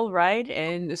skill, right?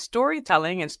 And the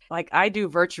storytelling. And like I do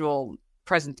virtual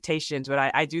presentations, but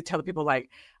I do tell people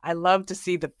like, I love to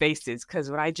see the faces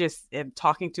because when I just am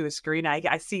talking to a screen,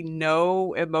 I see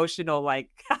no emotional, like,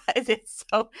 it's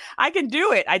so, I can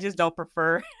do it. I just don't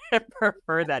prefer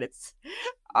that it's,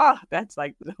 that's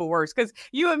like the worst. Because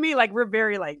you and me, like, we're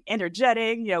very like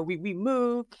energetic, we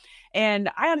move. And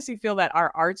I honestly feel that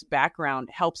our arts background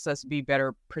helps us be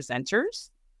better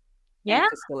presenters and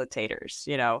facilitators,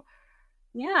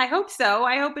 Yeah, I hope so.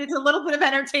 I hope it's a little bit of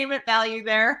entertainment value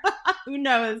there. Who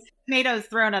knows? Tomatoes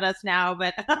thrown at us now,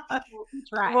 but we'll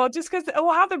try. Well, just because,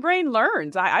 how the brain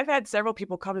learns. I've had several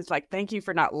people come. It's like, thank you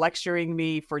for not lecturing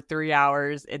me for 3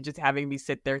 hours and just having me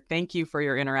sit there. Thank you for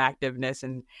your interactiveness.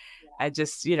 And I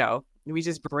just, we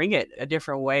just bring it a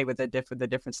different way with a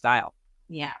different style.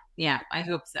 Yeah, I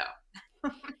hope so.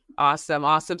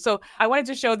 Awesome. So I wanted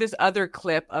to show this other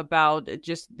clip about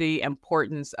just the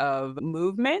importance of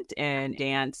movement and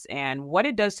dance and what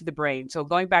it does to the brain. So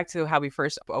going back to how we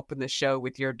first opened the show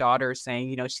with your daughter saying,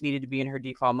 she needed to be in her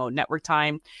default mode network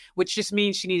time, which just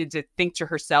means she needed to think to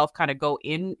herself, kind of go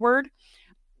inward.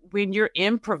 When you're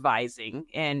improvising,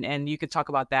 and you could talk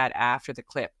about that after the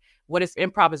clip, what does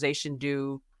improvisation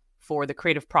do for the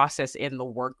creative process in the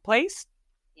workplace?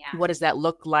 Yeah. What does that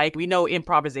look like? We know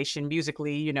improvisation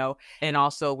musically, and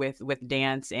also with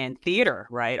dance and theater,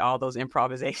 right? All those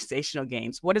improvisational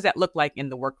games. What does that look like in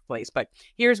the workplace? But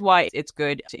here's why it's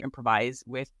good to improvise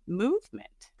with movement.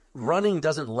 Running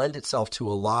doesn't lend itself to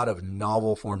a lot of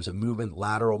novel forms of movement,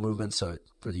 lateral movement. So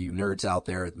for you nerds out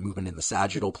there, movement in the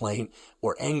sagittal plane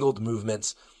or angled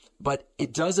movements. But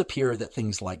it does appear that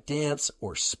things like dance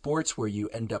or sports where you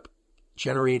end up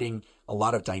generating a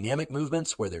lot of dynamic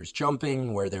movements where there's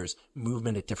jumping, where there's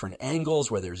movement at different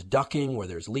angles, where there's ducking, where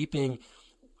there's leaping,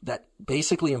 that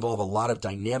basically involve a lot of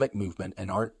dynamic movement and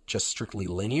aren't just strictly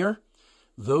linear.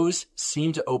 Those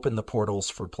seem to open the portals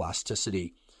for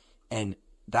plasticity. And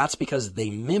that's because they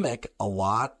mimic a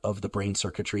lot of the brain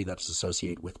circuitry that's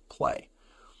associated with play.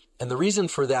 And the reason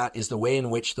for that is the way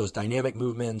in which those dynamic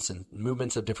movements and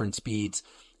movements of different speeds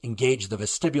engage the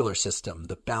vestibular system,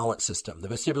 the balance system. The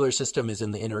vestibular system is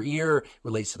in the inner ear,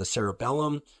 relates to the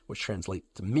cerebellum, which translates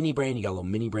to mini brain. You got a little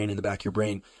mini brain in the back of your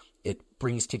brain. It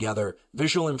brings together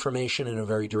visual information in a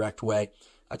very direct way.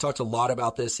 I talked a lot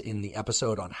about this in the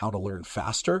episode on how to learn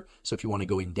faster. So if you want to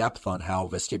go in depth on how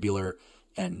vestibular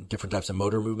and different types of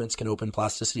motor movements can open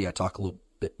plasticity, I talk a little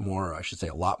bit more, I should say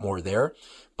a lot more there.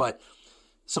 But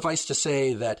suffice to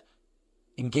say that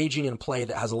engaging in play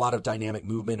that has a lot of dynamic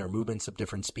movement or movements of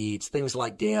different speeds, things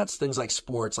like dance, things like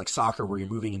sports, like soccer, where you're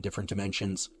moving in different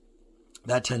dimensions,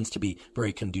 that tends to be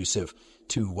very conducive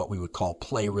to what we would call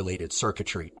play-related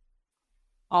circuitry.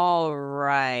 All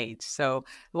right. So,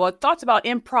 well, thoughts about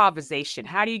improvisation.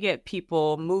 How do you get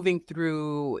people moving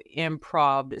through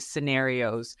improv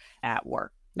scenarios at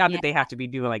work? Not that they have to be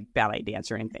doing like ballet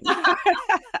dance or anything.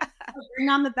 Bring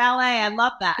on the ballet. I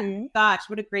love that. Gosh,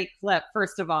 what a great clip.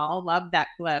 First of all, love that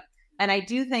clip. And I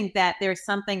do think that there's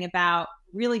something about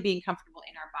really being comfortable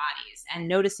in our bodies and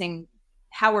noticing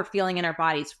how we're feeling in our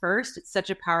bodies first. It's such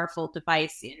a powerful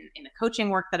device in the coaching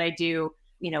work that I do.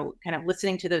 Kind of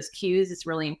listening to those cues is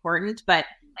really important. But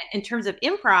in terms of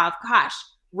improv, gosh,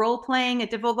 role playing a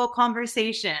difficult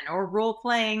conversation or role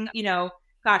playing,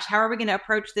 gosh, how are we going to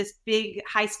approach this big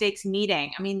high stakes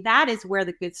meeting? I mean, that is where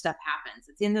the good stuff happens.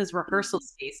 It's in those rehearsal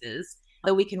spaces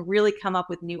that we can really come up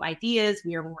with new ideas.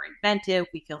 We are more inventive.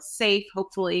 We feel safe,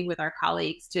 hopefully, with our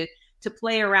colleagues to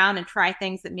play around and try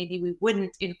things that maybe we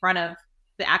wouldn't in front of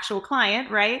the actual client,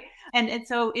 right? And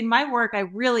so in my work, I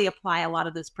really apply a lot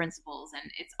of those principles,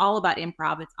 and it's all about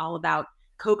improv. It's all about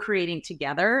co-creating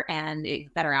together and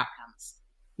better outcomes.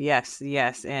 Yes,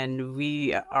 yes. And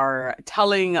we are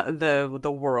telling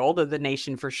the world, the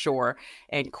nation for sure,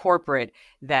 and corporate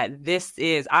that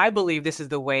I believe this is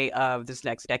the way of this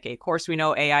next decade. Of course, we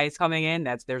know AI is coming in.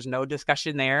 There's no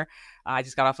discussion there. I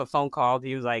just got off a phone call.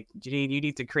 He was like, Janine, you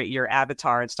need to create your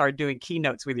avatar and start doing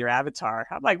keynotes with your avatar.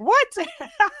 I'm like, what?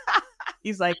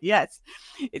 He's like, yes,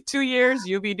 in 2 years,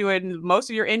 you'll be doing most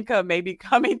of your income maybe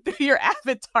coming through your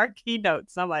avatar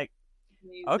keynotes. I'm like,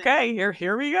 okay,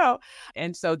 here we go.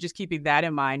 And so just keeping that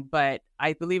in mind. But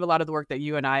I believe a lot of the work that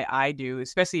you and I do,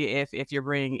 especially if you're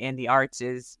bringing in the arts,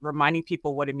 is reminding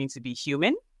people what it means to be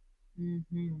human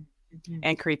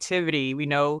and creativity. We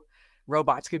know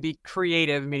robots could be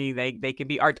creative, meaning they can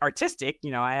be artistic.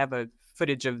 I have a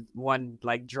footage of one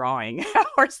like drawing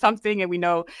or something, and we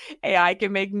know AI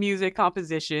can make music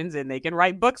compositions and they can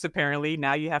write books. Apparently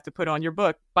now you have to put on your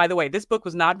book. By the way, this book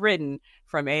was not written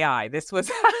from AI. This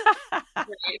was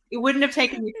it wouldn't have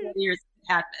taken me 4 years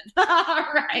to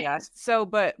happen. Right. Yes. So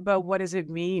but what does it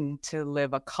mean to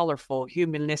live a colorful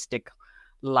humanistic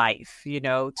life,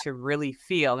 to really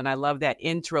feel? And I love that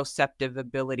interoceptive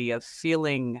ability of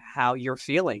feeling how you're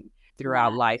feeling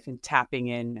throughout life and tapping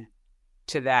in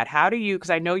to that. How do you,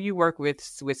 because I know you work with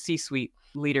C-suite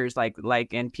leaders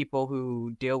like and people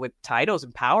who deal with titles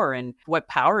and power and what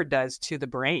power does to the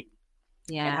brain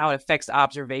and how it affects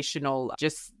observational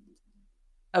just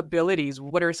abilities.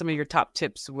 What are some of your top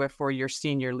tips for your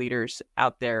senior leaders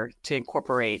out there to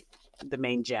incorporate the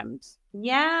main gems?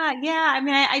 Yeah. I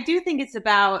mean, I do think it's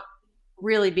about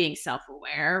really being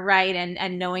self-aware, right?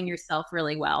 And knowing yourself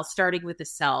really well, starting with the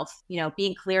self,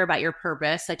 being clear about your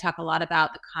purpose. I talk a lot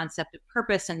about the concept of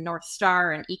purpose and North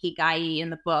Star and Ikigai in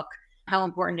the book, how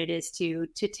important it is to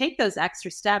take those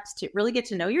extra steps to really get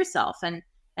to know yourself and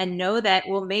know that,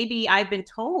 well, maybe I've been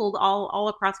told all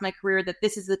across my career that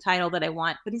this is the title that I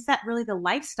want, but is that really the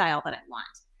lifestyle that I want?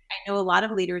 I know a lot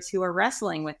of leaders who are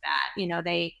wrestling with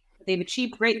that. They've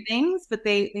achieved great things, but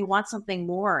they want something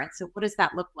more. And so what does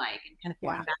that look like? And kind of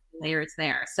going back to the layers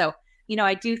there. So,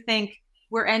 I do think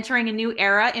we're entering a new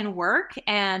era in work.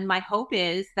 And my hope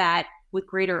is that with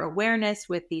greater awareness,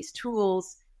 with these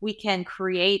tools, we can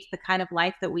create the kind of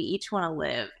life that we each want to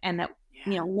live. And that,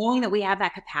 knowing that we have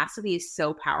that capacity is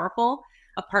so powerful,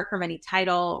 apart from any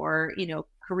title or,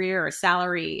 career or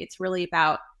salary. It's really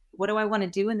about, what do I want to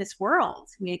do in this world?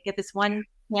 We get this one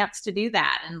chance to do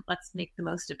that, and let's make the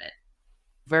most of it.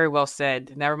 Very well said.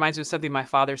 And that reminds me of something my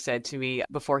father said to me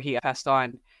before he passed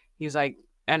on. He was like,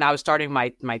 and I was starting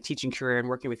my teaching career and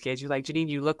working with kids. You're like, Janine,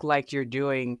 you look like you're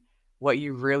doing what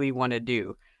you really want to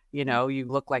do. You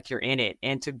look like you're in it.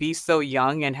 And to be so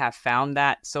young and have found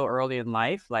that so early in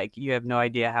life, like you have no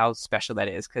idea how special that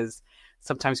is, because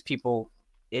sometimes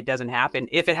it doesn't happen,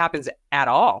 if it happens at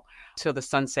all, till the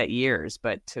sunset years.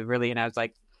 But to really, and I was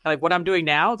like what I'm doing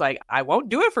now is like, I won't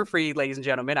do it for free, ladies and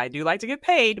gentlemen. I do like to get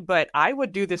paid, but I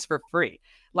would do this for free.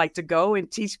 Like to go and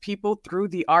teach people through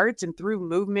the arts and through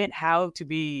movement, how to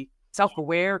be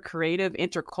self-aware, creative,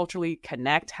 interculturally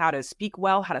connect, how to speak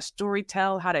well, how to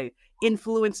storytell, how to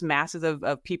influence masses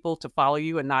of people to follow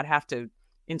you and not have to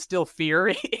instill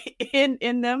fear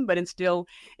in them, but instill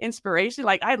inspiration.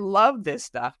 Like, I love this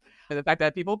stuff. And the fact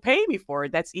that people pay me for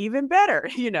it, that's even better,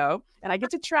 and I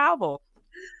get to travel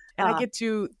and I get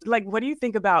to, like, what do you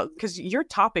think about, because your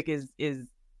topic is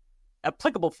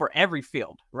applicable for every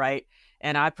field, right?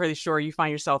 And I'm pretty sure you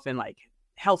find yourself in like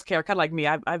healthcare, kind of like me.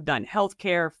 I've done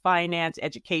healthcare, finance,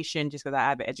 education, just because I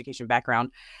have an education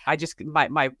background.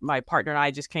 My partner and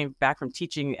I just came back from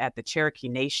teaching at the Cherokee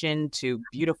Nation to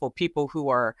beautiful people who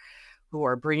are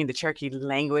bringing the Cherokee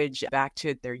language back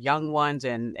to their young ones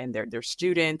and their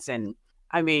students. And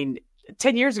I mean,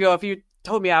 10 years ago, if you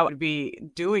told me I would be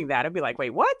doing that, I'd be like, wait,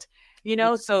 what?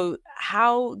 So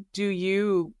how do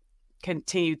you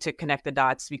continue to connect the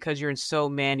dots, because you're in so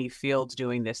many fields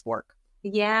doing this work?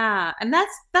 Yeah. And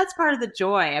that's part of the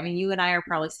joy. I mean, you and I are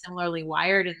probably similarly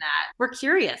wired in that we're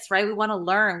curious, right? We want to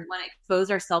learn, we want to expose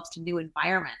ourselves to new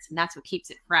environments, and that's what keeps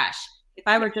it fresh. If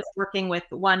I were just working with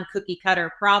one cookie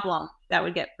cutter problem, that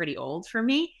would get pretty old for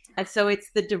me. And so it's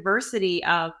the diversity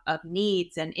of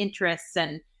needs and interests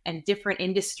and different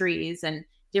industries and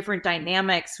different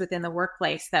dynamics within the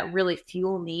workplace that really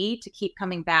fuel me to keep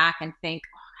coming back and think,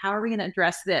 how are we going to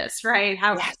address this, right?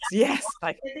 Yes.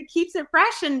 Like, it keeps it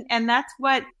fresh, and that's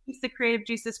what keeps the creative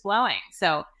juices flowing.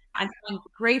 So I'm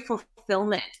great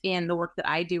fulfillment in the work that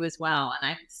I do as well.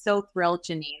 And I'm so thrilled,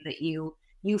 Janine, that you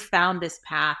found this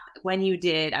path when you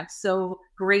did. I'm so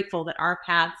grateful that our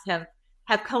paths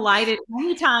have collided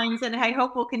many times, and I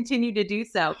hope we'll continue to do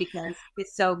so, because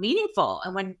it's so meaningful.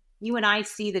 And when you and I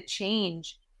see the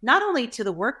change, not only to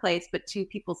the workplace, but to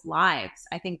people's lives,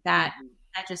 I think that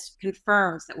just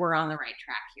confirms that we're on the right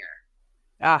track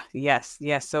here. Yes.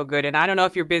 So good. And I don't know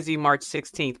if you're busy March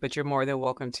 16th, but you're more than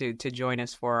welcome to join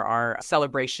us for our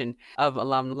celebration of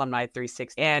Alumni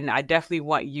 360. And I definitely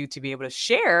want you to be able to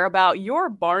share about your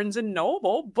Barnes &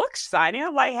 Noble book signing.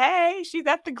 I'm like, hey, she's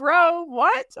at the Grove.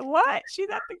 What? She's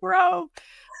at the Grove.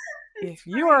 If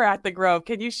you are at the Grove,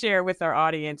 can you share with our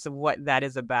audience what that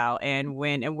is about and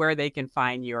when and where they can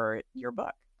find your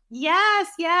book? Yes.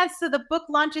 So the book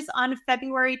launches on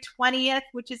February 20th,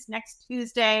 which is next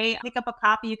Tuesday. Pick up a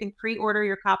copy. You can pre-order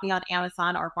your copy on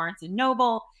Amazon or Barnes &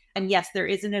 Noble. And yes, there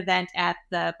is an event at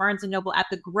the Barnes & Noble at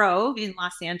the Grove in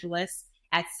Los Angeles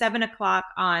at 7:00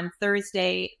 on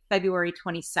Thursday, February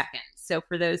 22nd. So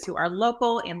for those who are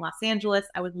local in Los Angeles,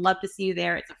 I would love to see you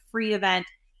there. It's a free event.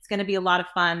 It's going to be a lot of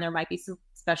fun. There might be some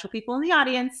special people in the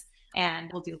audience, and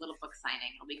we'll do a little book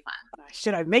signing. It'll be fun.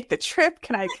 Should I make the trip?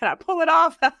 Can I pull it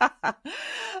off? That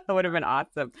would have been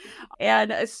awesome.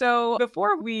 And so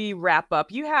before we wrap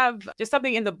up, you have just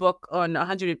something in the book on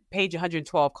page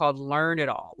 112 called Learn It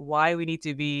All. Why we need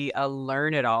to be a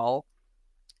learn it all.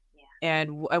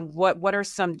 And what are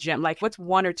some what's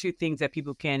one or two things that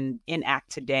people can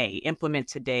implement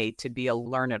today to be a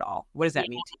learn it all? What does that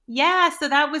mean? Yeah, so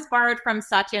that was borrowed from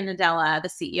Satya Nadella, the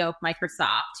CEO of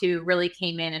Microsoft, who really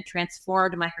came in and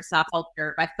transformed Microsoft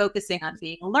culture by focusing on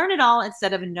being a learn it all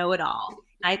instead of a know it all.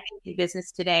 I think in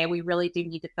business today, we really do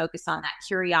need to focus on that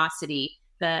curiosity,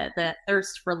 the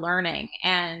thirst for learning.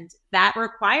 And that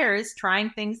requires trying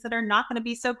things that are not going to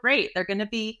be so great. They're going to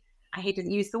be, I hate to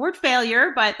use the word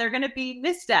failure, but they're going to be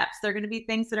missteps. They're going to be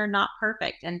things that are not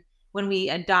perfect. And when we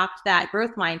adopt that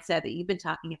growth mindset that you've been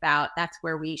talking about, that's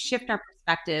where we shift our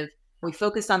perspective, we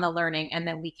focus on the learning, and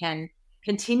then we can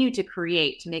continue to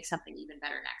create to make something even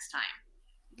better next time.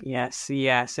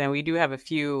 Yes. And we do have a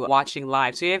few watching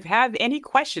live. So if you have any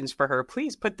questions for her,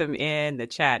 please put them in the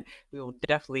chat. We will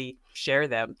definitely share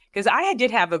them. Because I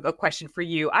did have a question for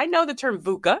you. I know the term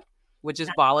VUCA, which is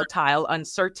volatile,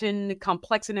 uncertain,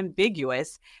 complex, and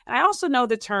ambiguous. And I also know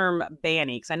the term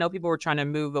BANI, because I know people were trying to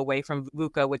move away from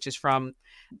VUCA, which is from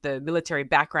the military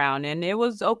background. And it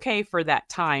was okay for that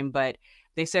time, but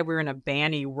they said we're in a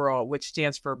BANI world, which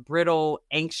stands for brittle,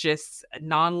 anxious,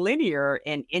 nonlinear,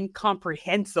 and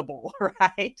incomprehensible,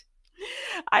 right?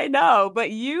 I know, but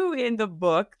you in the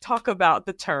book talk about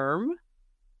the term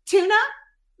tuna.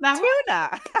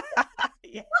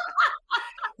 Yeah.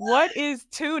 What is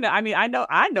tuna? I mean,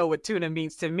 I know what tuna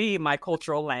means to me, my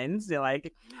cultural lens,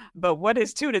 but what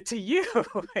is tuna to you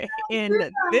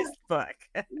in this book?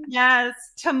 Yes,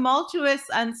 tumultuous,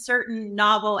 uncertain,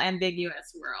 novel,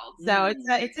 ambiguous world. So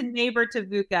it's a neighbor to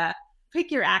VUCA. Pick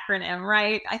your acronym,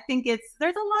 right? I think there's a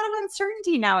lot of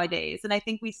uncertainty nowadays, and I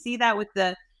think we see that with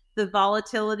the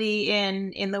volatility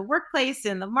in the workplace,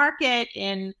 in the market,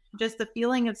 in just the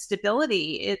feeling of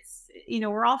stability. It's,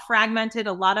 we're all fragmented.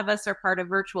 A lot of us are part of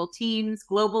virtual teams,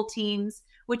 global teams,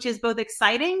 which is both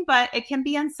exciting, but it can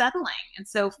be unsettling. And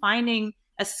so finding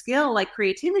a skill like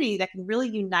creativity that can really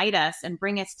unite us and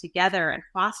bring us together and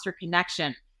foster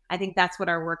connection, I think that's what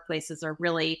our workplaces are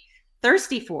really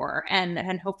thirsty for.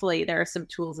 And hopefully there are some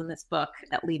tools in this book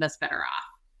that leave us better off.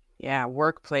 Yeah,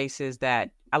 workplaces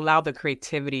that allow the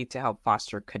creativity to help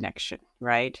foster connection,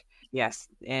 right? Yes.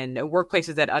 And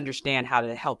workplaces that understand how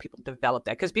to help people develop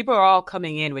that. Because people are all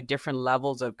coming in with different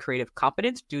levels of creative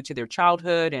competence due to their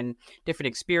childhood and different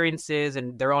experiences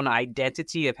and their own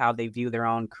identity of how they view their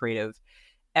own creative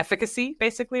efficacy,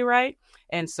 basically, right?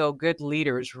 And so good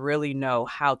leaders really know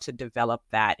how to develop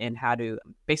that and how to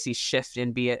basically shift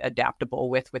and be adaptable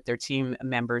with their team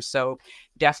members. So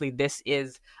definitely this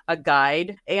is a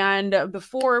guide. And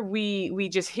before we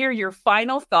just hear your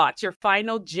final thoughts, your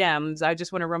final gems, I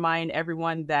just want to remind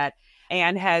everyone that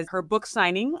Anne has her book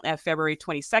signing at February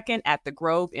 22nd at the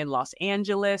Grove in Los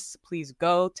Angeles. Please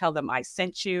go. Tell them I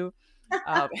sent you.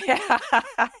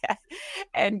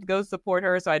 And go support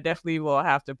her. So I definitely will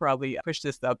have to probably push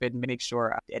this up and make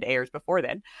sure it airs before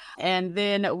then. And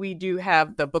then we do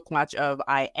have the book launch of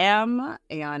I Am,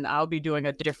 and I'll be doing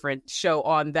a different show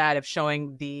on that of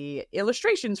showing the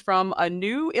illustrations from a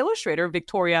new illustrator,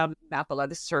 Victoria Mapala.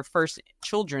 This is her first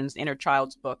children's inner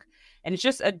child's book. And it's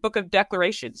just a book of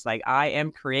declarations like I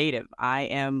am creative, I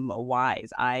am wise,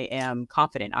 I am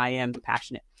confident, I am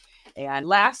passionate. And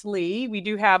lastly, we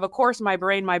do have, of course, My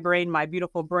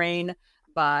Beautiful Brain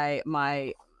by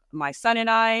my son and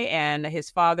I, and his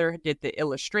father did the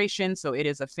illustration. So it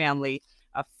is a family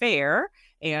affair.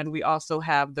 And we also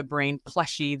have the Brain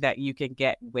plushie that you can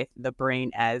get with the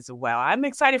Brain as well. I'm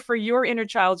excited for your inner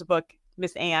child's book,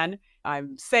 Miss Anne.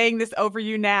 I'm saying this over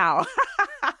you now.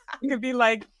 You could be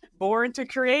like Born to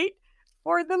Create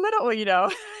or the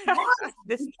little,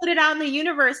 This put it out in the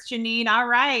universe, Janine. All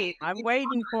right. I'm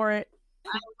waiting for it.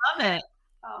 I love it.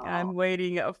 Oh. I'm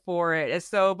waiting for it.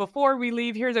 So before we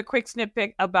leave, here's a quick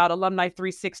snippet about Alumni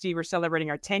 360. We're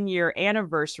celebrating our 10-year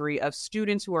anniversary of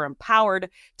students who are empowered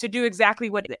to do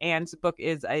exactly what Anne's book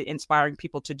is inspiring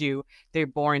people to do. They're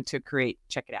born to create.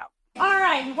 Check it out. All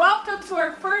right. Welcome to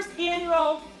our first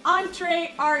annual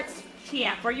Entree Arts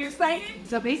Camp. Are you excited?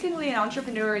 So basically, an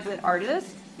entrepreneur is an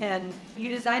artist, and you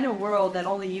design a world that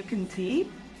only you can see,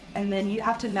 and then you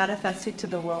have to manifest it to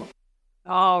the world.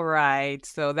 All right.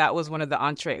 So that was one of the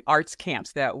Entree Arts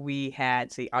camps that we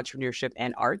had. See, entrepreneurship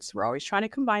and arts. We're always trying to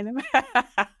combine them.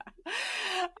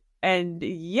 And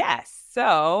yes.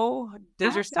 So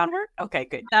does your sound hurt? Okay,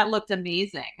 good. That looked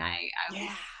amazing. I was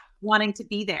wanting to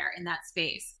be there in that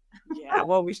space. Yeah.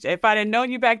 Well, if I'd have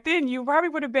known you back then, you probably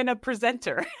would have been a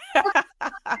presenter.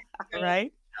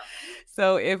 Right?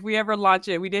 So if we ever launch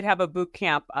it, we did have a boot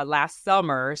camp last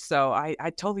summer. So I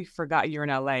totally forgot you're in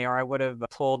LA, or I would have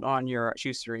pulled on your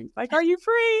shoestring. Like, are you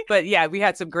free? But yeah, we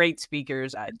had some great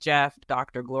speakers, Jeff,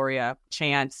 Dr. Gloria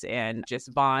Chance, and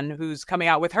just Vaughn, who's coming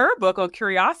out with her book on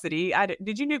curiosity.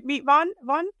 Did you meet Vaughn?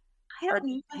 I don't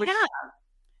know. I have.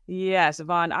 Yes,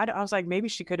 Vaughn. I was like, maybe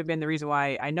she could have been the reason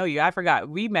why I know you. I forgot.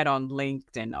 We met on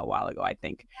LinkedIn a while ago, I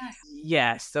think.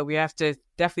 Yes. So we have to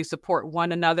definitely support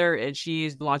one another. And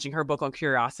she's launching her book on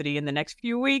curiosity in the next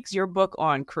few weeks. Your book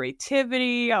on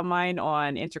creativity, mine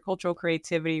on intercultural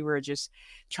creativity. We're just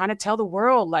trying to tell the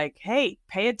world, like, hey,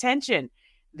 pay attention.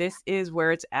 This is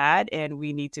where it's at, and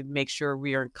we need to make sure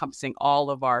we are encompassing all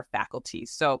of our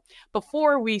faculties. So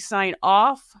before we sign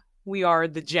off, we are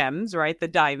the gems, right? The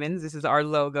diamonds. This is our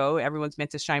logo. Everyone's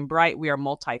meant to shine bright. We are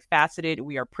multifaceted.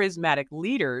 We are prismatic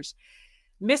leaders.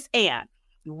 Miss Anne,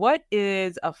 what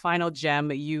is a final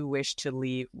gem you wish to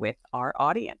leave with our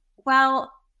audience?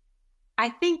 Well, I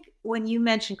think when you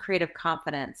mentioned creative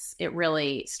confidence, it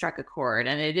really struck a chord.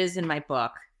 And it is in my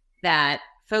book that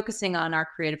focusing on our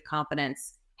creative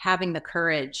confidence, having the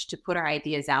courage to put our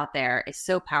ideas out there is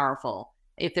so powerful.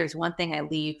 If there's one thing I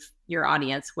leave your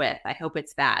audience with, I hope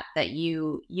it's that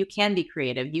you can be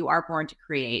creative. You are born to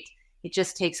create. It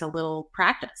just takes a little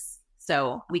practice.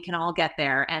 So we can all get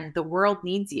there, and the world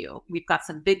needs you. We've got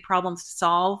some big problems to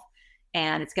solve,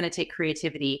 and it's going to take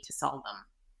creativity to solve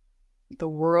them. The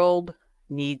world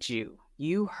needs you.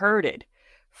 You heard it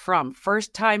from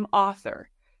first-time author,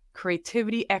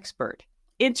 creativity expert,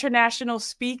 international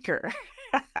speaker,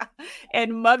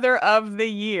 and mother of the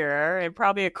year, and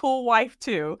probably a cool wife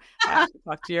too. I have to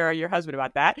talk to your husband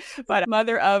about that. But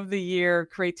mother of the year,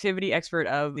 creativity expert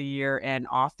of the year, and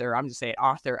author. I'm just saying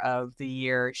author of the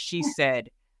year. She said,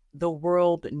 the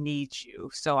world needs you.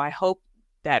 So I hope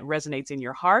that resonates in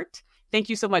your heart. Thank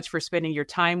you so much for spending your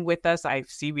time with us. I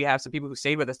see we have some people who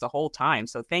stayed with us the whole time.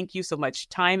 So thank you so much.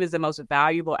 Time is the most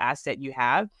valuable asset you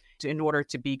have in order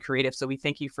to be creative. So we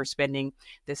thank you for spending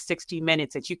the 60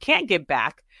 minutes that you can't get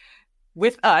back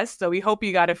with us. So we hope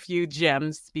you got a few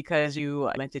gems because you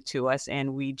lent it to us,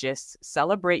 and we just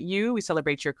celebrate you. We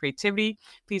celebrate your creativity.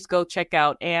 Please go check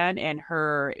out Anne and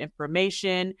her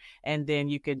information, and then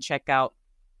you can check out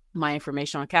my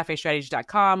information on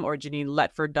cafestrategies.com or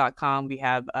JanineLetford.com. We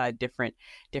have different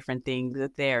things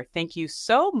there. Thank you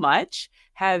so much.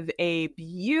 Have a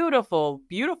beautiful,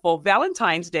 beautiful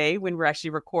Valentine's Day when we're actually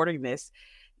recording this.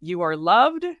 You are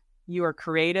loved, you are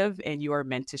creative, and you are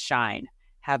meant to shine.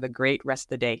 Have a great rest of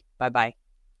the day. Bye-bye.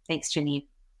 Thanks, Janine.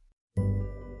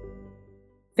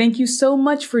 Thank you so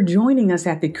much for joining us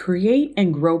at the Create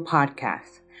and Grow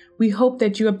podcast. We hope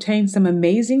that you obtain some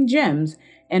amazing gems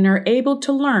and are able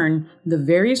to learn the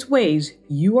various ways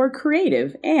you are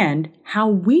creative and how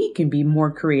we can be more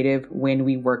creative when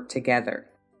we work together.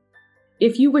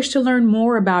 If you wish to learn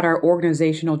more about our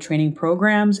organizational training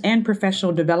programs and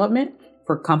professional development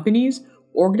for companies,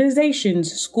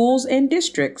 organizations, schools, and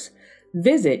districts,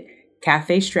 visit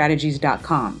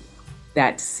cafestrategies.com.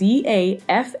 That's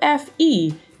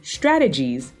CAFFE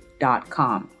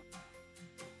strategies.com.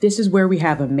 This is where we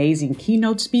have amazing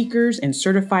keynote speakers and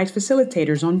certified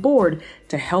facilitators on board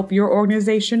to help your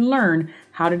organization learn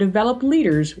how to develop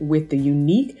leaders with the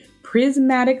unique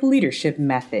prismatic leadership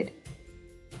method.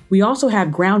 We also have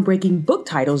groundbreaking book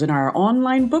titles in our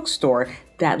online bookstore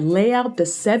that lay out the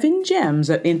 7 gems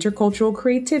of intercultural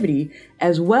creativity,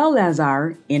 as well as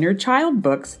our inner child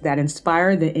books that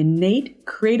inspire the innate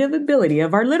creative ability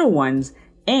of our little ones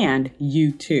and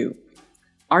you too.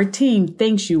 Our team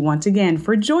thanks you once again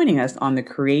for joining us on the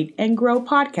Create and Grow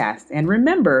podcast. And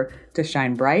remember to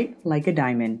shine bright like a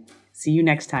diamond. See you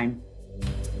next time.